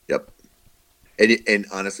 Yep. And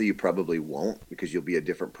honestly, you probably won't because you'll be a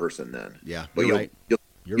different person then. Yeah, but you're right.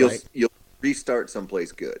 You'll restart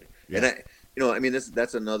someplace good. Yeah. And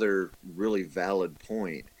that's another really valid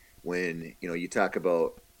point when, you talk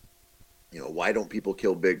about, why don't people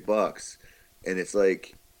kill big bucks? And it's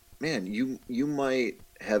like, man, you might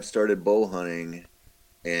have started bow hunting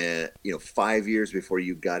and, 5 years before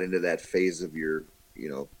you got into that phase of your,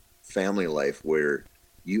 family life where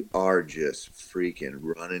you are just freaking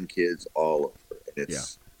running kids all over. And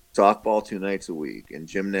it's softball 2 nights a week and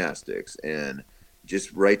gymnastics and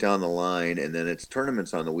just right down the line. And then it's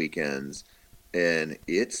tournaments on the weekends. And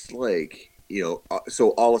it's like, so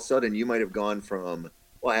all of a sudden you might have gone from,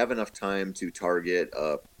 well, I have enough time to target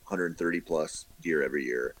 130 plus deer every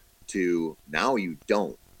year to now you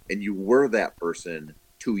don't. And you were that person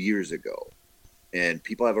 2 years ago. And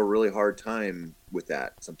people have a really hard time with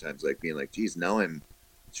that sometimes, like being like, geez, now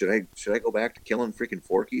should I go back to killing freaking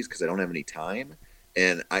forkies because I don't have any time?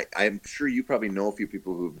 And I'm sure you probably know a few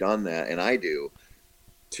people who've done that, and I do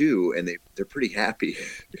too, and they're pretty happy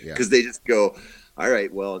because they just go, all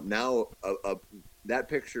right, well, now that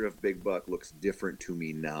picture of Big Buck looks different to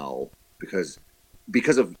me now because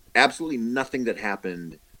of absolutely nothing that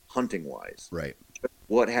happened hunting wise. Right.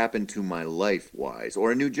 What happened to my life wise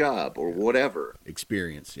or a new job or whatever.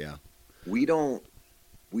 Experience, yeah. We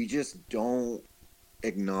just don't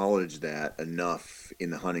acknowledge that enough in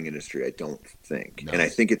the hunting industry, I don't think. No. And I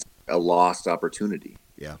think it's a lost opportunity.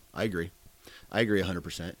 Yeah, I agree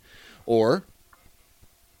 100%. Or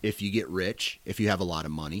if you get rich, if you have a lot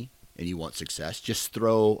of money and you want success, just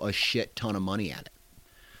throw a shit ton of money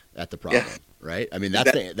at the problem, right? I mean,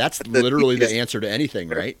 that's literally the answer to anything,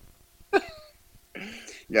 right?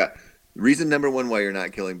 Yeah. Reason number one why you're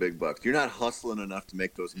not killing big bucks. You're not hustling enough to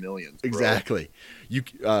make those millions, bro. Exactly.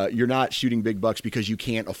 You're not shooting big bucks because you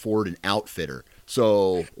can't afford an outfitter.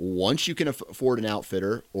 So once you can afford an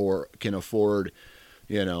outfitter or can afford,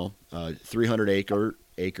 300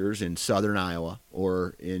 acres in southern Iowa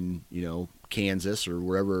or in, Kansas or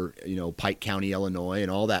wherever, Pike County, Illinois,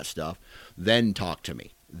 and all that stuff, then talk to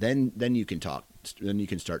me. Then you can talk. Then you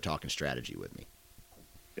can start talking strategy with me.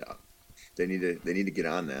 Yeah. They need to get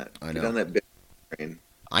on that. I know. Get on that big train.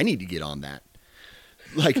 I need to get on that.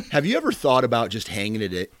 Like, have you ever thought about just hanging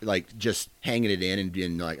it in and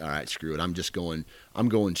being like, all right, screw it. I'm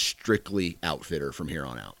going strictly outfitter from here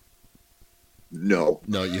on out. No,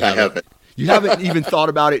 you haven't. You haven't even thought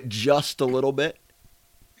about it just a little bit?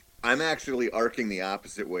 I'm actually arcing the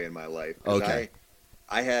opposite way in my life. Okay.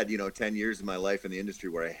 I had, 10 years of my life in the industry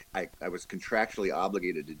where I was contractually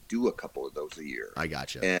obligated to do a couple of those a year. I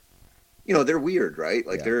gotcha. And, they're weird, right?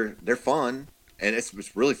 Like they're fun. And it's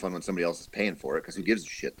really fun when somebody else is paying for it because who gives a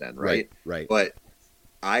shit then, right? Right. But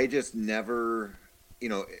I just never,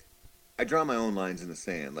 I draw my own lines in the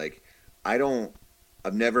sand. Like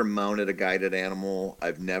I've never mounted a guided animal.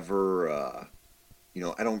 I've never, I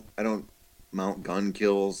don't mount gun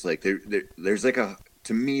kills. Like there's like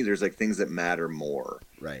to me, there's like things that matter more.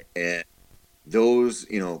 Right. And those,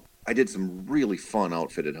 I did some really fun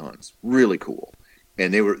outfitted hunts, really cool.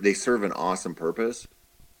 And they serve an awesome purpose,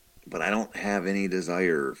 but I don't have any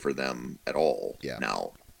desire for them at all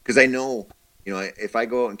now. Because I know, if I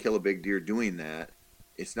go out and kill a big deer doing that,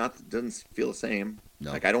 doesn't feel the same.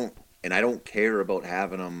 No. Like I don't care about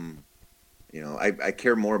having them, I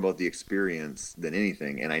care more about the experience than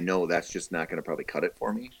anything. And I know that's just not going to probably cut it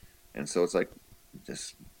for me. And so it's like,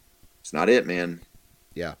 it's not it, man.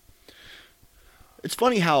 Yeah. It's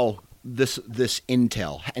funny how this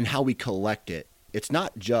intel and how we collect it, it's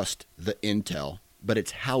not just the intel, but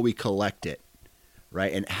it's how we collect it,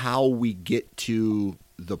 right? And how we get to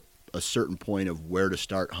a certain point of where to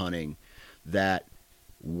start hunting that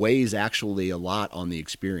weighs actually a lot on the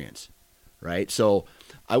experience, right? So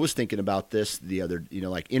I was thinking about this the other,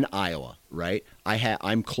 like in Iowa, right?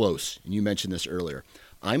 I'm close, and you mentioned this earlier.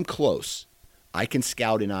 I'm close. I can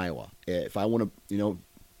scout in Iowa. If I want to,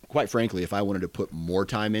 quite frankly, if I wanted to put more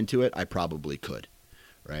time into it, I probably could,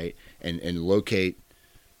 right? And locate,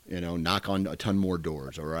 knock on a ton more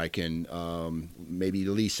doors, or I can maybe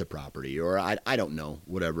lease a property, or I don't know,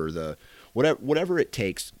 whatever it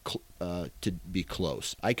takes to be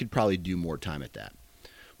close. I could probably do more time at that.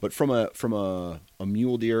 But from a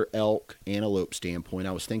mule deer, elk, antelope standpoint,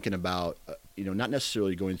 I was thinking about not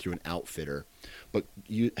necessarily going through an outfitter, but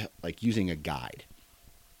using a guide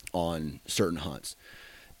on certain hunts.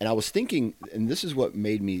 And I was thinking, and this is what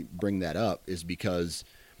made me bring that up, is because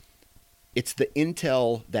it's the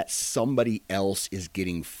intel that somebody else is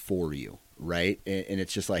getting for you, right? And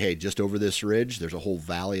it's just like, hey, just over this ridge, there's a whole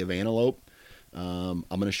valley of antelope. I'm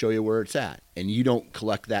going to show you where it's at. And you don't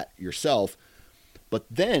collect that yourself. But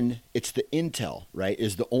then it's the intel, right,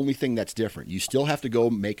 is the only thing that's different. You still have to go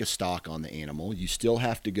make a stalk on the animal. You still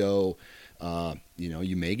have to go,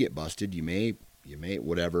 you may get busted. You may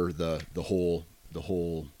whatever the whole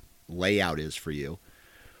layout is for you.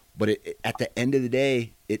 But at the end of the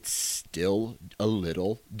day, it's still a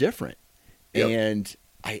little different. Yep. And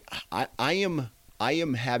I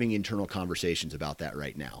am having internal conversations about that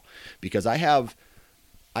right now, because I have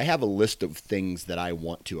a list of things that I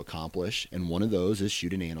want to accomplish, and one of those is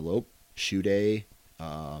shoot an antelope, shoot a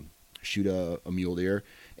mule deer,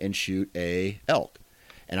 and shoot a elk.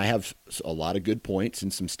 And I have a lot of good points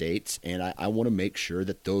in some states, and I want to make sure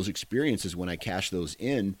that those experiences, when I cash those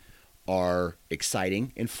in, are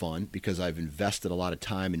exciting and fun, because I've invested a lot of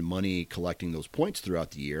time and money collecting those points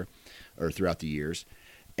throughout the year or throughout the years.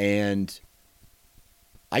 And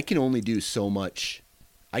I can only do so much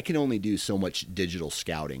digital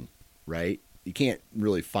scouting, right? You can't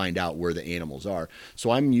really find out where the animals are. So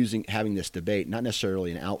I'm having this debate, not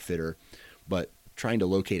necessarily an outfitter, but trying to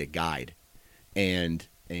locate a guide and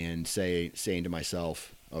saying to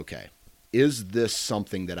myself, okay, is this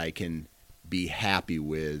something that I can be happy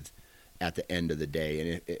with at the end of the day,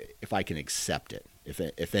 and if I can accept it,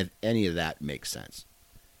 if any of that makes sense.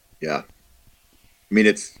 Yeah, I mean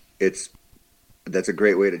that's a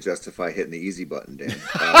great way to justify hitting the easy button, Dan.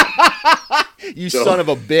 Son of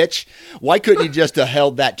a bitch! Why couldn't you just have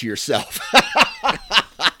held that to yourself?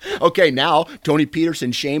 Okay, now Tony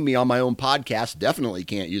Peterson shamed me on my own podcast. Definitely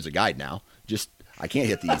can't use a guide now. I can't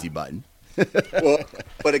hit the easy button. Well,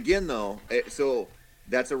 but again, though, so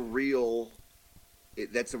that's a real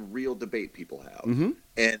debate people have. Mm-hmm.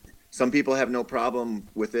 And some people have no problem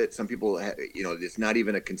with it. Some people, it's not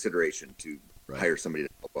even a consideration to hire somebody to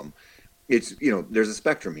help them. it's, there's a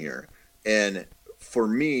spectrum here. And for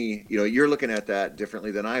me, you're looking at that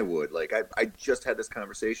differently than I would. Like I just had this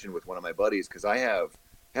conversation with one of my buddies because I have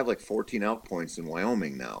like 14 elk points in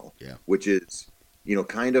Wyoming now, which is,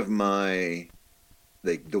 kind of my,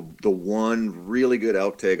 like the one really good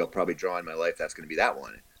elk tag I'll probably draw in my life. That's going to be that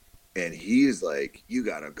one. And he's like, you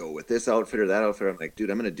got to go with this outfit or that outfit. I'm like, dude,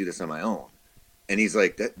 I'm going to do this on my own. And he's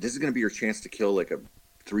like, this is going to be your chance to kill like a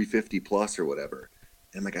 350 plus or whatever.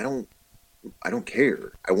 And I'm like, I don't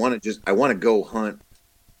care. I want to go hunt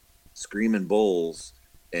screaming bulls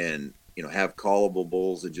and, have callable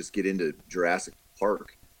bulls and just get into Jurassic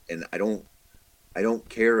Park. And I don't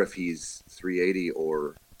care if he's 380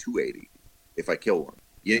 or 280 if I kill one.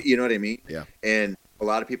 You know what I mean? Yeah. And a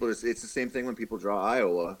lot of people, it's the same thing when people draw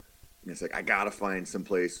Iowa. And it's like, I got to find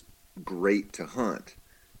someplace great to hunt.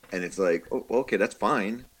 And it's like, oh, okay, that's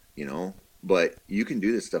fine, but you can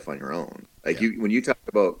do this stuff on your own. Like when you talk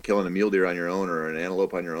about killing a mule deer on your own or an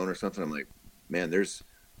antelope on your own or something, I'm like, man,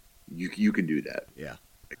 you can do that. Yeah.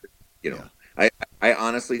 I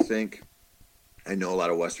honestly think, I know a lot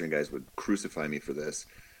of Western guys would crucify me for this,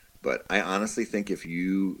 but I honestly think if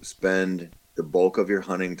you spend the bulk of your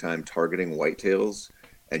hunting time targeting whitetails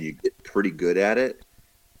and you get pretty good at it,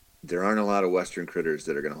 there aren't a lot of Western critters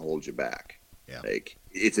that are going to hold you back. Yeah. Like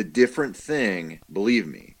it's a different thing, believe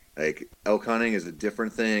me. Like elk hunting is a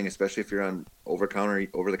different thing, especially if you're on over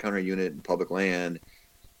the counter unit in public land.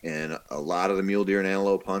 And a lot of the mule deer and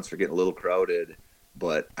antelope hunts are getting a little crowded,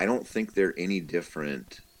 but I don't think they're any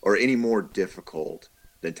different or any more difficult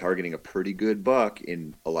than targeting a pretty good buck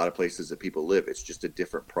in a lot of places that people live. It's just a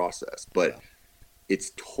different process, but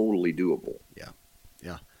it's totally doable.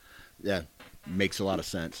 Yeah. Makes a lot of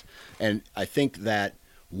sense. And I think that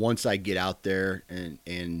once I get out there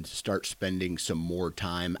and start spending some more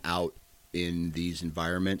time out in these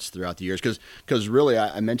environments throughout the years, because really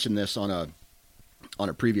I mentioned this on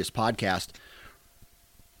a previous podcast.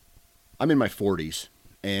 I'm in my 40s,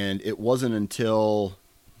 and it wasn't until,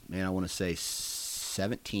 I want to say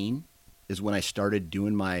 17 is when I started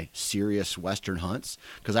doing my serious Western hunts,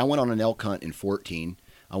 because I went on an elk hunt in 14.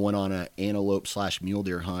 I went on an antelope / mule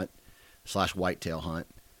deer hunt / whitetail hunt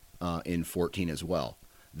in 14 as well.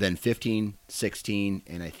 Then 15, 16,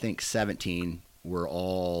 and I think 17 were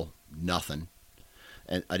all nothing.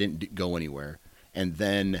 And I didn't go anywhere. And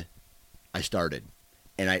then I started.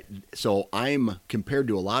 So I'm, compared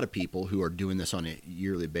to a lot of people who are doing this on a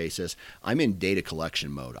yearly basis, I'm in data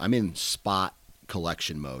collection mode. I'm in spot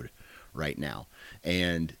collection mode right now.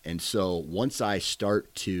 And so once I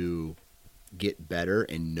start to get better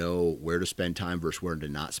and know where to spend time versus where to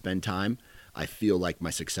not spend time, I feel like my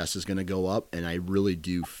success is going to go up. And I really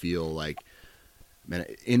do feel like, man,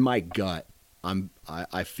 in my gut,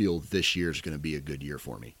 I feel this year is going to be a good year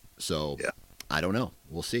for me. So I don't know.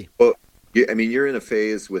 We'll see. Well, you're in a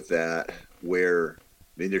phase with that where,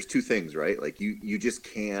 there's two things, right? Like you just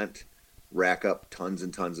can't rack up tons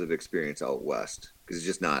and tons of experience out west because it's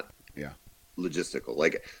just not logistical.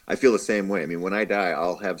 Like I feel the same way. When I die,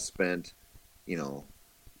 I'll have spent,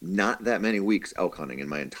 not that many weeks elk hunting in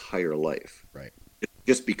my entire life. Right.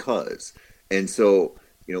 Just because. And so,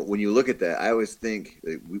 when you look at that, I always think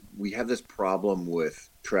that we have this problem with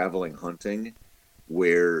traveling hunting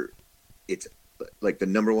where it's like the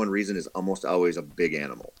number one reason is almost always a big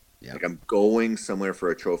animal. Yeah. Like I'm going somewhere for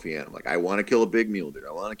a trophy animal. Like I want to kill a big mule deer.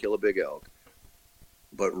 I want to kill a big elk.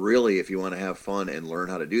 But really, if you want to have fun and learn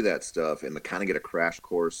how to do that stuff and kind of get a crash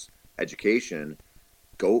course education,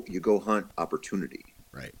 you go hunt opportunity.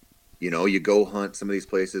 Right. You go hunt some of these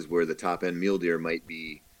places where the top end mule deer might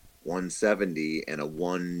be 170 and a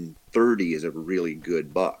 130 is a really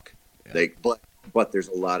good buck. Yeah. But there's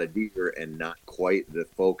a lot of deer and not quite the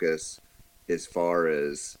focus as far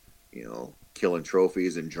as, killing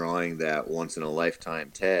trophies and drawing that once in a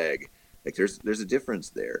lifetime tag. Like there's a difference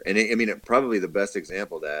there. And probably the best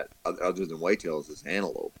example of that other than whitetails is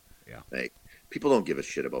antelope. Yeah. Like people don't give a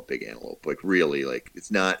shit about big antelope. Like really, like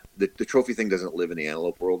it's not the trophy thing doesn't live in the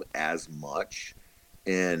antelope world as much.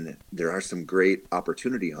 And there are some great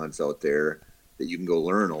opportunity hunts out there that you can go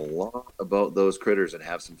learn a lot about those critters and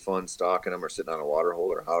have some fun stalking them or sitting on a water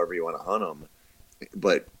hole or however you want to hunt them.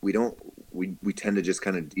 But we tend to just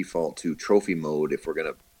kind of default to trophy mode if we're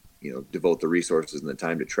going to, devote the resources and the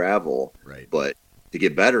time to travel. Right. But to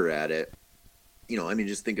get better at it,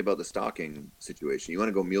 just think about the stalking situation. You want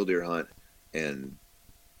to go mule deer hunt and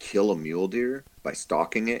kill a mule deer by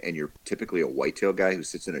stalking it, and you're typically a whitetail guy who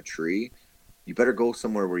sits in a tree, you better go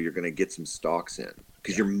somewhere where you're going to get some stalks in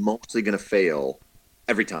because you're mostly going to fail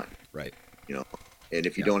every time. Right. And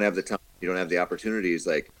if you don't have the time, you don't have the opportunities,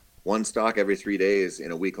 like one stock every 3 days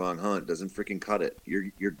in a week-long hunt doesn't freaking cut it.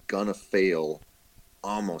 You're gonna fail,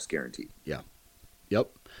 almost guaranteed. Yeah.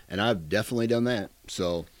 Yep. And I've definitely done that.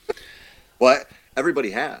 So, but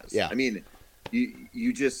everybody has. Yeah. I mean,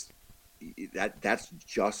 you just that's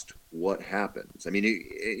just what happens. I mean,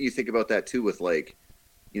 you think about that too with like,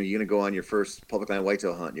 you're gonna go on your first public land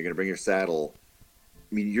whitetail hunt. You're gonna bring your saddle.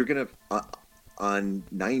 I mean, you're gonna on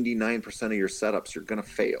 99% of your setups, you're gonna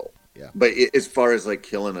fail. Yeah. But as far as like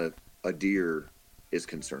killing a deer is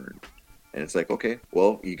concerned, and it's like, okay,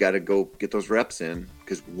 well, you got to go get those reps in,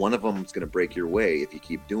 because one of them is going to break your way if you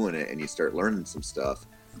keep doing it and you start learning some stuff.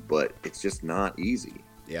 But it's just not easy.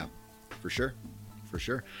 Yeah, for sure.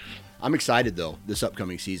 I'm excited though, this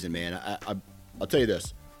upcoming season, man. I'll tell you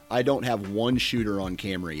this. I don't have one shooter on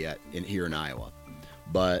camera yet here in Iowa,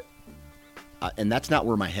 but and that's not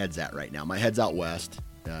where my head's at right now. My head's out west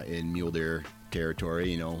in mule deer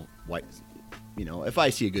territory. White. If I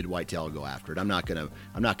see a good whitetail, I'll go after it. I'm not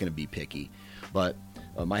gonna be picky, but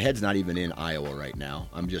my head's not even in Iowa right now.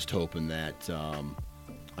 I'm just hoping that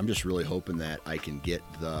I'm just really hoping that I can get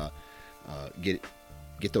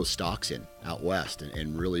get those stocks in out west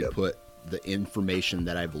and really put the information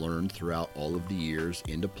that I've learned throughout all of the years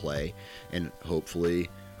into play, and hopefully,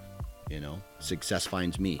 success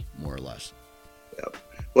finds me, more or less. Yeah.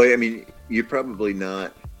 Well, I mean, you're probably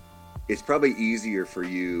not. It's probably easier for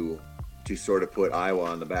you to sort of put Iowa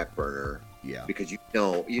on the back burner. Yeah. Because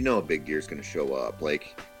a big deer is going to show up.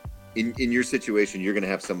 Like in your situation, you're going to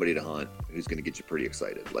have somebody to hunt who's going to get you pretty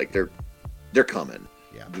excited. Like they're coming.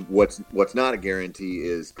 Yeah. What's not a guarantee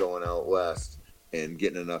is going out west and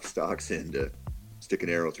getting enough stocks in to stick an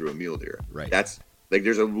arrow through a mule deer. Right. That's like,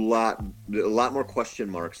 there's a lot more question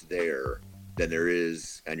marks there than there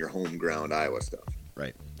is on your home ground Iowa stuff.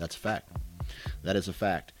 Right. That's a fact. That is a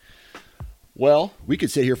fact. Well, we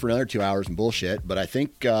could sit here for another 2 hours and bullshit, but I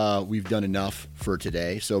think we've done enough for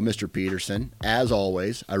today. So, Mr. Peterson, as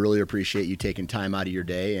always, I really appreciate you taking time out of your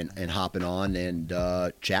day and hopping on and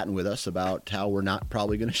chatting with us about how we're not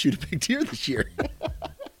probably going to shoot a big deer this year.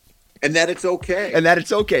 And that it's okay.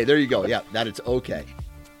 There you go. Yeah, that it's okay.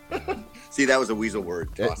 See, that was a weasel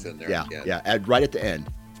word toss in there. Yeah. Right at the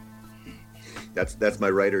end. That's my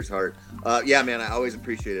writer's heart. Yeah, man, I always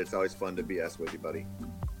appreciate it. It's always fun to BS with you, buddy.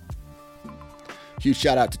 Huge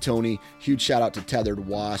shout out to Tony. Huge shout out to Tethered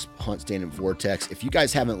Wasp, Hunt Stand, and Vortex. If you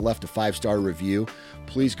guys haven't left a 5-star review,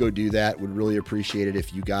 please go do that. Would really appreciate it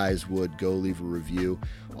if you guys would go leave a review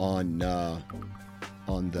on the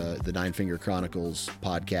Nine Finger Chronicles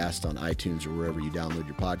podcast on iTunes or wherever you download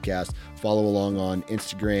your podcast. Follow along on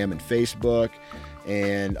Instagram and Facebook.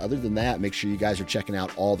 And other than that, make sure you guys are checking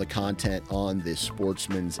out all the content on the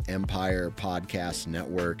Sportsman's Empire Podcast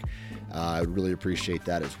Network. I would really appreciate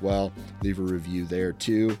that as well. Leave a review there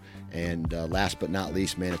too. And last but not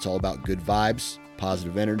least, man, it's all about good vibes,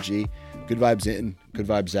 positive energy, good vibes in, good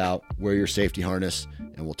vibes out. Wear your safety harness,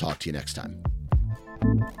 and we'll talk to you next time.